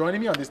much for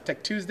joining me on this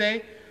Tech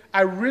Tuesday.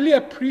 I really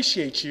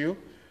appreciate you.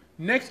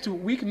 Next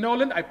week,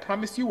 Nolan, I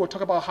promise you, we'll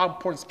talk about how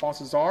important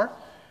sponsors are.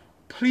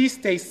 Please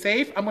stay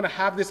safe. I'm going to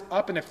have this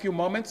up in a few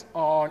moments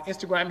on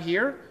Instagram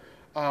here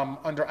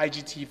under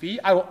IGTV.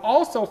 I will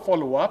also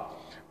follow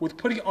up with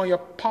putting it on your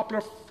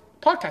popular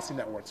podcasting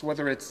networks,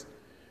 whether it's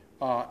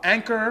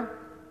Anchor,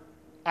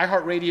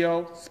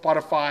 iHeartRadio,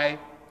 Spotify,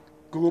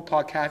 Google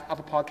Podcast,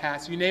 Apple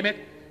Podcasts, you name it,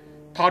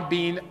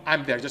 Podbean,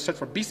 I'm there. Just search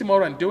for BC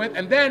Moto and do it.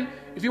 And then,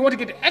 if you want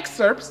to get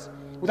excerpts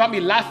without me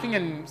laughing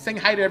and saying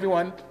hi to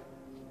everyone,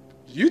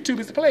 YouTube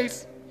is the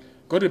place.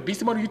 Go to the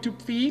BC Moto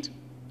YouTube feed,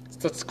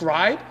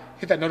 subscribe,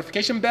 hit that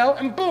notification bell,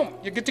 and boom,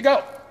 you're good to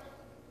go.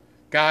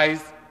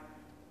 Guys,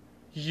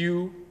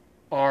 you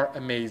are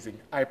amazing.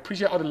 I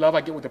appreciate all the love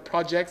I get with the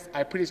projects.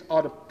 I appreciate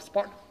all the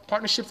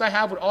partnerships I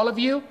have with all of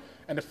you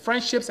and the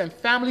friendships and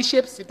family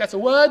ships, if that's a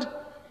word.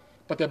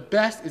 But the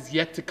best is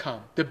yet to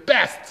come. The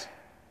best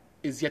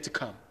is yet to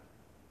come.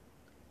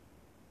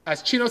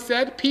 As Chino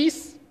said,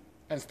 peace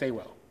and stay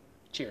well.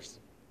 Cheers.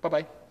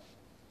 Bye-bye.